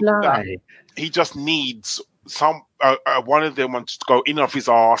I think that he just needs one of them wants to go in off his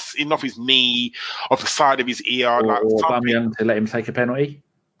arse, in off his knee, off the side of his ear. Or something. Aubameyang to let him take a penalty.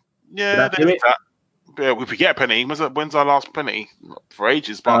 Yeah, there's that. Yeah, we forget a penalty. When's our last penalty? Not for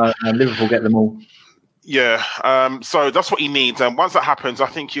ages, but Liverpool get them all. Yeah, so that's what he needs. And once that happens, I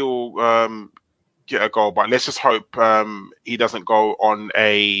think he'll get a goal. But let's just hope he doesn't go on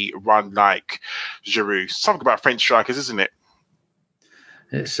a run like Giroud. Something about French strikers, isn't it?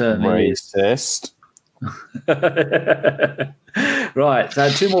 It certainly racist. Right, so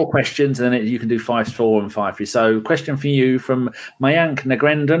 2 more questions, and then you can do 5-4 and 5-3. So, question for you from Mayank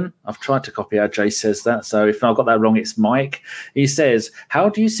Nagrendran. I've tried to copy how Jay says that, so if I've got that wrong, it's Mike. He says, "How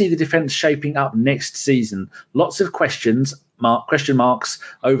do you see the defence shaping up next season? Lots of question marks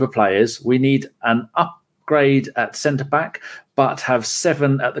over players. We need an upgrade at centre back, but have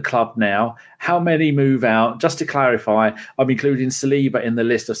 7 at the club now. How many move out? Just to clarify, I'm including Saliba in the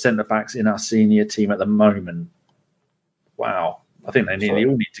list of centre backs in our senior team at the moment." Wow. I think they nearly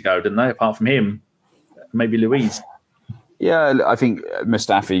all need to go, don't they? Apart from him, maybe Louise. Yeah, I think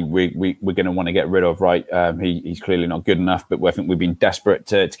Mustafi we're going to want to get rid of, right? He's clearly not good enough, but I think we've been desperate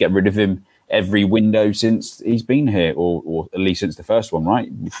to get rid of him every window since he's been here, or at least since the first one,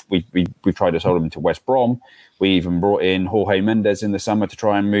 right? We've tried to sell him to West Brom. We even brought in Jorge Mendes in the summer to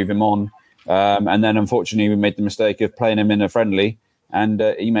try and move him on. And then, unfortunately, we made the mistake of playing him in a friendly. And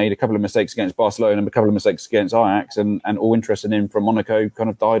he made a couple of mistakes against Barcelona and a couple of mistakes against Ajax, and all interest in him from Monaco kind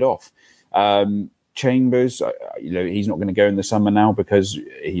of died off. Chambers, he's not going to go in the summer now because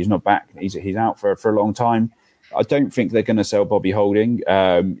he's not back. He's out for a long time. I don't think they're going to sell Bobby Holding.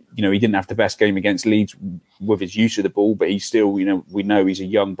 He didn't have the best game against Leeds with his use of the ball, but he's still, we know he's a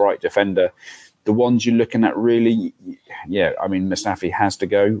young, bright defender. The ones you're looking at really, Mustafi has to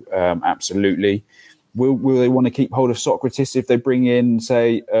go, absolutely. Will they want to keep hold of Socrates if they bring in,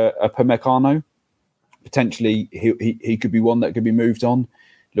 say, a Pamecano? Potentially, he could be one that could be moved on.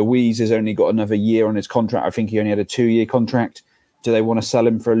 Louise has only got another year on his contract. I think he only had a 2-year contract. Do they want to sell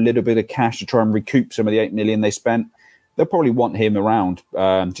him for a little bit of cash to try and recoup some of the 8 million they spent? They'll probably want him around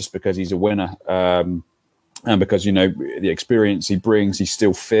just because he's a winner and because, the experience he brings, he's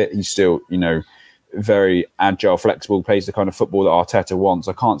still fit. He's still, very agile, flexible, plays the kind of football that Arteta wants.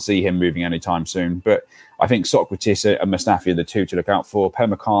 I can't see him moving anytime soon. But I think Socrates and Mustafi are the 2 to look out for.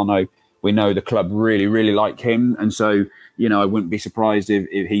 Pemecano, we know the club really, really like him. And so, I wouldn't be surprised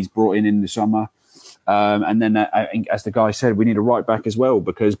if he's brought in the summer. And then I think, as the guy said, we need a right back as well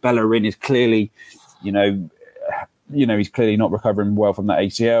because Bellerin is clearly, he's clearly not recovering well from that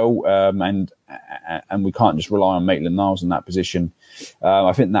ACL. And we can't just rely on Maitland-Niles in that position.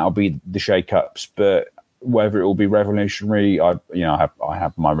 I think that'll be the shake-ups, but whether it will be revolutionary, I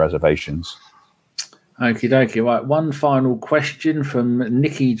have my reservations. Okie dokie. Right, one final question from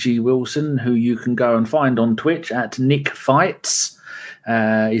Nicky G. Wilson, who you can go and find on Twitch at Nick Fights.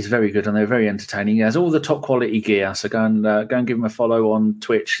 He's very good and they're very entertaining. He has all the top quality gear, so go and give him a follow on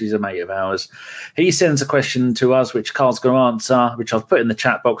Twitch. He's a mate of ours. He sends a question to us, which Carl's going to answer, which I've put in the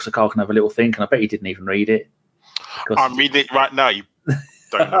chat box so Carl can have a little think, and I bet he didn't even read it. I'm reading it right now. You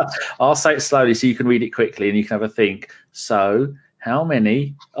don't know. I'll say it slowly so you can read it quickly and you can have a think. So, how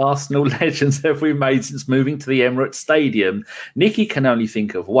many Arsenal legends have we made since moving to the Emirates Stadium? Nicky can only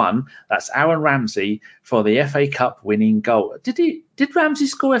think of one. That's Aaron Ramsey for the FA Cup winning goal. Did Ramsey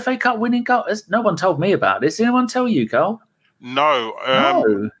score FA Cup winning goal? No one told me about this. Did anyone tell you, Carl? No.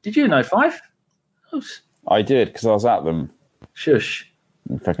 No. Did you know, Fife? I did because I was at them. Shush.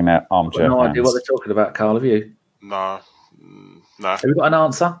 Fucking armchair. No idea what they're talking about, Carl. Have you? No. Have you got an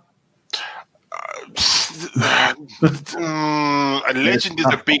answer? A legend is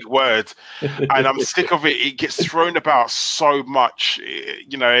a big word, and I'm sick of it. It gets thrown about so much.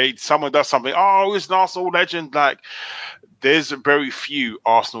 Someone does something. Oh, it's an Arsenal legend. Like, there's very few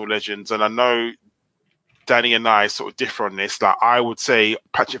Arsenal legends, and I know Danny and I sort of differ on this. Like, I would say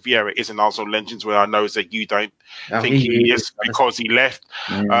Patrick Vieira is an Arsenal legend, where I know that you don't think he is because he left.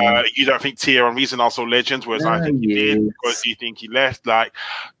 Yeah. You don't think Thierry Henry is an Arsenal legend, whereas I think he did because you think he left. Like,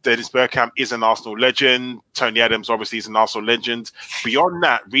 Dennis Bergkamp is an Arsenal legend. Tony Adams obviously is an Arsenal legend. Beyond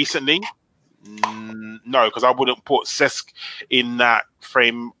that, recently, no, because I wouldn't put Cesc in that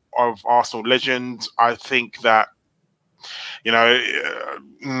frame of Arsenal legend. I think that. No,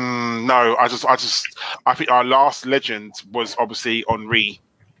 I think our last legend was obviously Henry.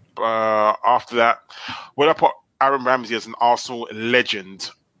 After that, would I put Aaron Ramsey as an Arsenal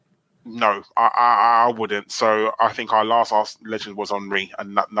legend? No, I wouldn't. So I think our last legend was Henry,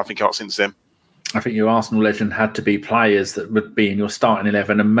 and nothing else since then. I think your Arsenal legend had to be players that would be in your starting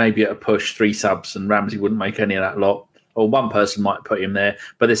 11, and maybe at a push 3 subs, and Ramsey wouldn't make any of that lot. Or one person might put him there,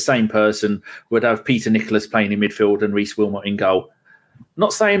 but the same person would have Peter Nicholas playing in midfield and Reece Wilmot in goal.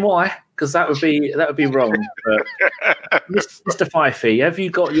 Not saying why, because that would be wrong. But Mr. Fifey, have you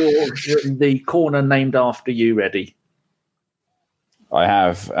got the corner named after you ready? I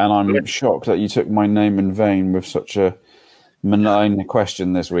have, and I'm shocked that you took my name in vain with such a malign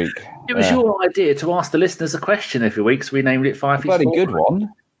question this week. It was your idea to ask the listeners a question every week, so we named it Fifey's. Bloody good one.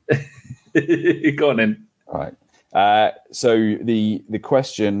 Go on then. All right. So the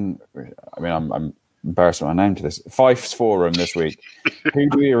question, I mean, I'm embarrassed with my name to this. Fife's Forum this week. Who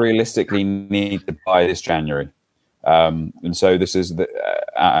do we realistically need to buy this January? And so this is,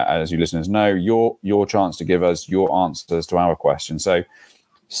 as you listeners know, your chance to give us your answers to our question. So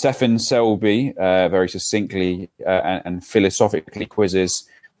Stefan Selby very succinctly and philosophically quizzes,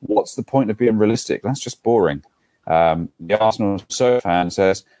 what's the point of being realistic? That's just boring. The Arsenal fan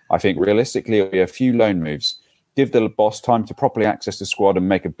says, I think realistically it'll be a few loan moves. Give the boss time to properly access the squad and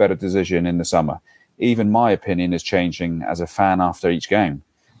make a better decision in the summer. Even my opinion is changing as a fan after each game.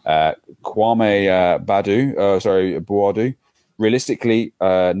 Kwame Buadu, realistically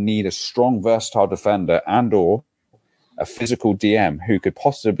need a strong, versatile defender and or a physical DM who could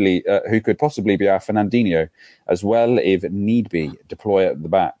possibly be our Fernandinho, as well if need be deploy at the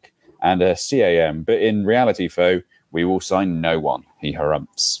back, and a CAM. But in reality, foe, we will sign no one. He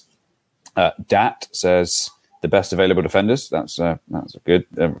harumphs. Dat says the best available defenders. That's a good.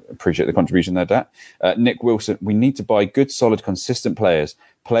 Appreciate the contribution there, Dat. Nick Wilson. We need to buy good, solid, consistent players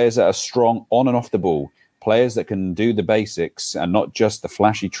that are strong on and off the ball, players that can do the basics and not just the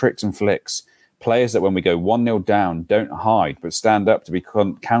flashy tricks and flicks. Players that when we go 1-0 down, don't hide, but stand up to be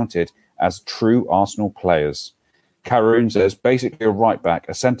counted as true Arsenal players. Karoon says basically a right back,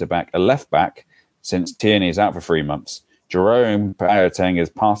 a centre back, a left back, since Tierney is out for 3 months. Jerome Boateng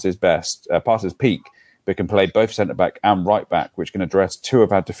is past his peak, but can play both centre back and right back, which can address 2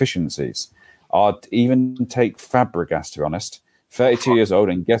 of our deficiencies. I'd even take Fabregas, to be honest. 32 years old,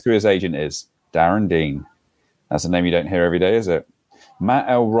 and guess who his agent is? Darren Dean. That's a name you don't hear every day, is it? Matt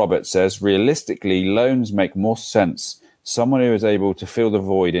L. Roberts says, realistically, loans make more sense. Someone who is able to fill the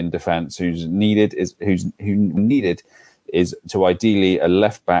void in defence, who's needed is to ideally a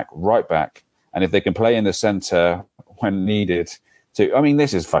left back, right back, and if they can play in the centre when needed. I mean,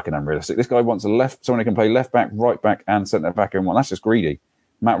 this is fucking unrealistic. This guy wants someone who can play left back, right back, and centre back in one. That's just greedy.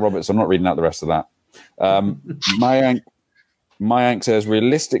 Matt Roberts, I'm not reading out the rest of that. Mayank says,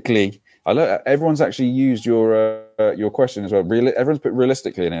 realistically, everyone's actually used your question as well. Everyone's put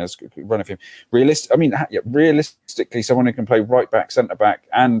realistically in here. Let's run a few. Realistically, someone who can play right back, centre back,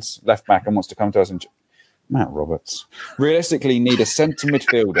 and left back, and wants to come to us. Matt Roberts. Realistically, need a centre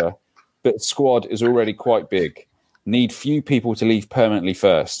midfielder, but squad is already quite big. Need few people to leave permanently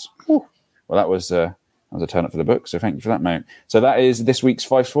first. Well, that was a turn up for the book. So thank you for that, mate. So that is this week's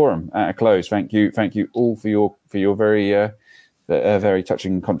Fife's Forum at a close. Thank you all for your very very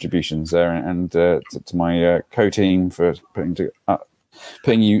touching contributions there, and to my co-team for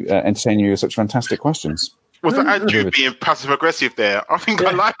entertaining you with such fantastic questions. Was that Andrew being passive aggressive there? I think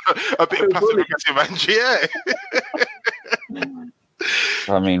I like a bit of passive aggressive Andrew. Yeah.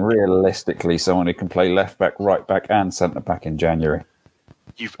 I mean, realistically, someone who can play left back, right back, and centre back in January.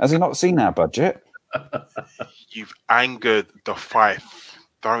 Has he not seen our budget? You've angered the Fife.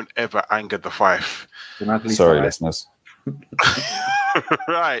 Don't ever anger the Fife. Sorry, listeners.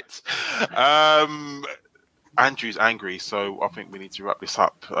 Right. Andrew's angry, so I think we need to wrap this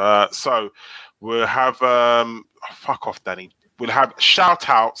up. So we'll have fuck off, Danny. We'll have shout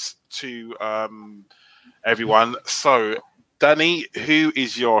outs to everyone. So Danny, who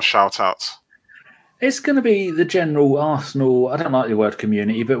is your shout out? It's going to be the general Arsenal. I don't like the word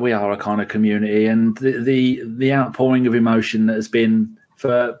community, but we are a kind of community, and the outpouring of emotion that has been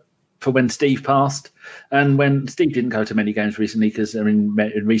for when Steve passed, and when Steve didn't go to many games recently in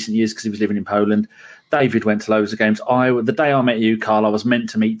recent years because he was living in Poland. David went to loads of games. The day I met you, Carl, I was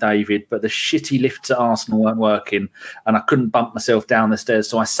meant to meet David, but the shitty lifts at Arsenal weren't working, and I couldn't bump myself down the stairs,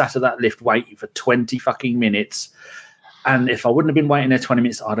 so I sat at that lift waiting for 20 fucking minutes. And if I wouldn't have been waiting there 20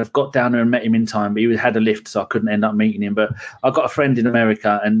 minutes, I'd have got down there and met him in time. But he had a lift, so I couldn't end up meeting him. But I've got a friend in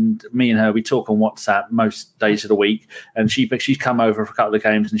America, and me and her, we talk on WhatsApp most days of the week. And she's come over for a couple of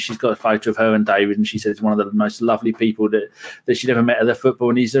games, and she's got a photo of her and David. And she said it's one of the most lovely people that she'd ever met at the football.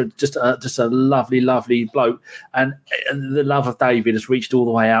 And he's just a lovely, lovely bloke. And the love of David has reached all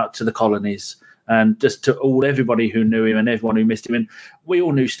the way out to the colonies. And just to everybody who knew him and everyone who missed him. And we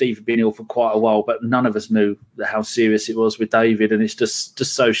all knew Steve had been ill for quite a while, but none of us knew how serious it was with David. And it's just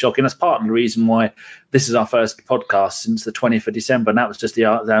so shocking. That's part of the reason why this is our first podcast since the 20th of December. And that was just the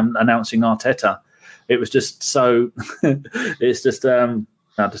announcing Arteta. It was just so, it's just, if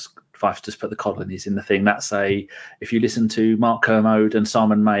I just put the colonies in the thing, if you listen to Mark Kermode and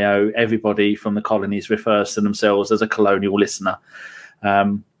Simon Mayo, everybody from the colonies refers to themselves as a colonial listener.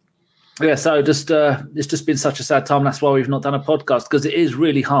 So it's just been such a sad time. That's why we've not done a podcast, because it is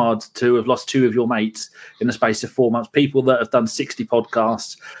really hard to have lost two of your mates in the space of 4 months. People that have done 60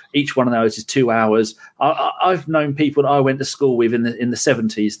 podcasts, each one of those is 2 hours. I've known people that I went to school with in the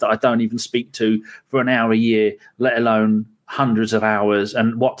 70s that I don't even speak to for an hour a year, let alone hundreds of hours,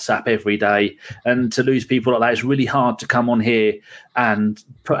 and WhatsApp every day. And to lose people like that, it's really hard to come on here and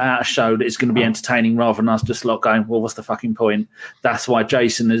put out a show that is going to be entertaining rather than us just going, well, what's the fucking point? That's why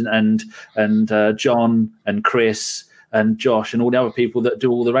Jason and John and Chris and Josh and all the other people that do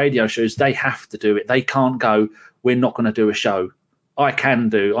all the radio shows, they have to do it. They can't go, we're not going to do a show. I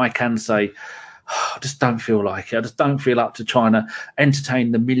can say, I just don't feel like it. I just don't feel up to trying to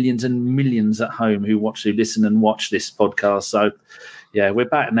entertain the millions and millions at home who listen and watch this podcast. So, yeah, we're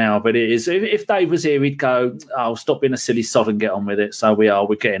back now. But it is, if Dave was here, he'd go, oh, stop being a silly sod and get on with it. So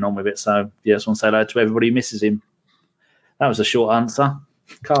we're getting on with it. So, yeah, I just want to say hello to everybody who misses him. That was a short answer.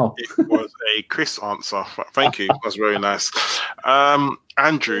 Carl. It was a Chris answer. Thank you. That was very nice.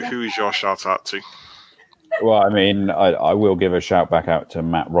 Andrew, who is your shout out to? Well, I mean, I will give a shout back out to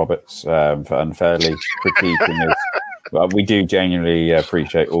Matt Roberts for unfairly critiquing us. Well, we do genuinely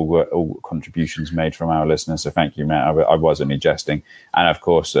appreciate all contributions made from our listeners. So thank you, Matt. I was only jesting. And of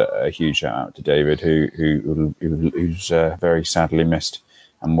course, a huge shout out to David, who's very sadly missed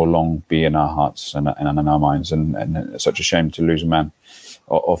and will long be in our hearts and in our minds. And it's such a shame to lose a man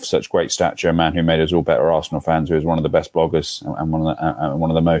of such great stature, a man who made us all better Arsenal fans, who is one of the best bloggers and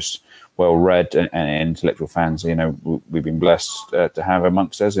one of the most well-read and intellectual fans. You know, we've been blessed to have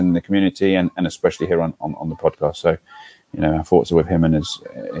amongst us in the community and especially here on the podcast. So, you know, our thoughts are with him and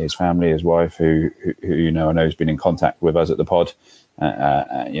his family, his wife, who you know, I know has been in contact with us at the pod.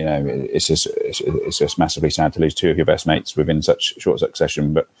 You know, it's just massively sad to lose two of your best mates within such short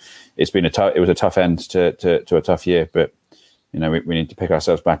succession. But it was a tough end to a tough year. But you know, we need to pick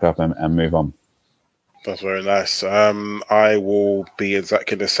ourselves back up and move on. That's very nice. I will be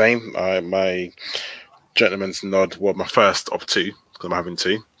exactly the same. My gentleman's nod, well, my first of two, because I'm having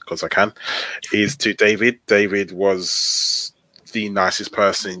two, because I can, is to David. David was the nicest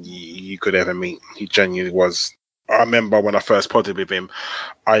person you could ever meet. He genuinely was. I remember when I first podded with him,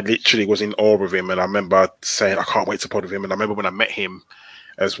 I literally was in awe of him. And I remember saying, I can't wait to pod with him. And I remember when I met him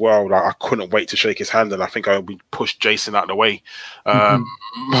as well, like, I couldn't wait to shake his hand. And I think I would push Jason out of the way,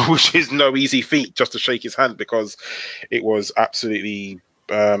 which is no easy feat, just to shake his hand, because it was absolutely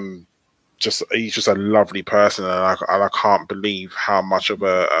he's just a lovely person. And I can't believe how much of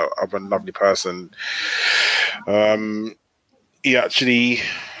a lovely person he actually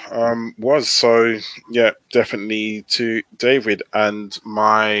was. So yeah, definitely to David. And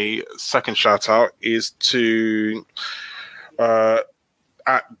my second shout out is to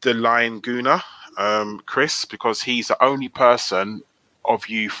at the Lion Gooner, Chris, because he's the only person of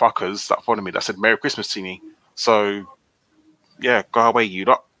you fuckers that followed me that said Merry Christmas to me. So yeah, go away, you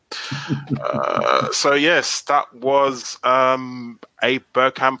lot. So yes, that was a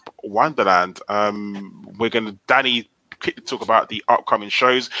Bergkamp Wonderland. We're gonna Danny quickly talk about the upcoming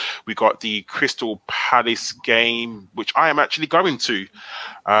shows. We got the Crystal Palace game, which I am actually going to,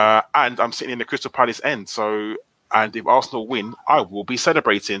 and I'm sitting in the Crystal Palace end. So, and if Arsenal win, I will be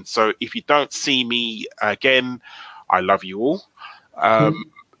celebrating. So if you don't see me again, I love you all.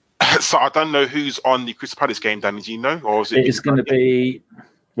 So I don't know who's on the Crystal Palace game, Danny. Do you know, or is it? It's going to be.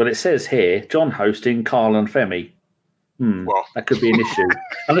 Well, it says here, John hosting, Carl and Femi. Well, that could be an issue.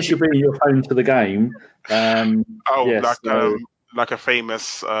 Unless you bring your phone to the game. Yes, like a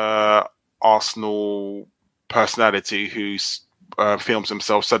famous Arsenal personality who films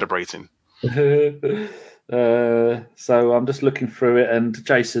himself celebrating. So I'm just looking through it, and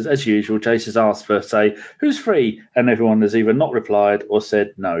Jason's, as usual, Jason's asked for, say, who's free? And everyone has either not replied or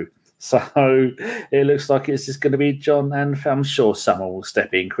said no. So it looks like it's just going to be John, and I'm sure someone will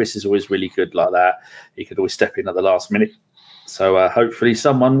step in. Chris is always really good like that. He could always step in at the last minute. So hopefully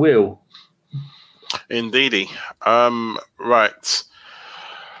someone will. Indeedy. Right.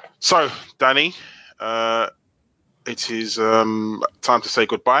 So, Danny, it is time to say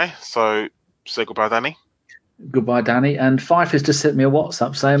goodbye. So say goodbye, Danny. Goodbye, Danny. And Fife has just sent me a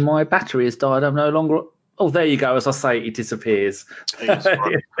WhatsApp saying my battery has died. I'm no longer Oh, there you go. As I say, it disappears. Yes,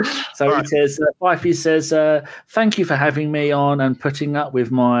 right. So Right. he says, Wifey says, thank you for having me on and putting up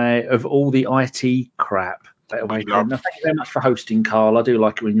with all the IT crap. Better way to end. Thank you very much for hosting, Carl. I do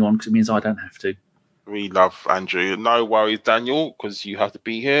like it when you're on because it means I don't have to. We love Andrew. No worries, Daniel, because you have to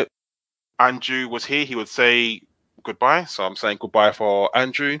be here. Andrew was here. He would say goodbye. So I'm saying goodbye for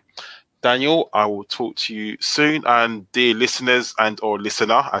Andrew. Daniel, I will talk to you soon. And dear listeners and or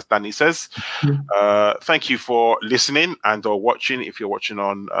listener, as Danny says, thank you for listening and or watching if you're watching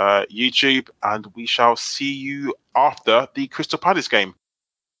on YouTube. And we shall see you after the Crystal Palace game.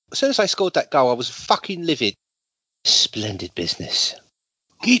 As soon as I scored that goal, I was fucking livid. Splendid business.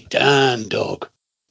 Get down, dog.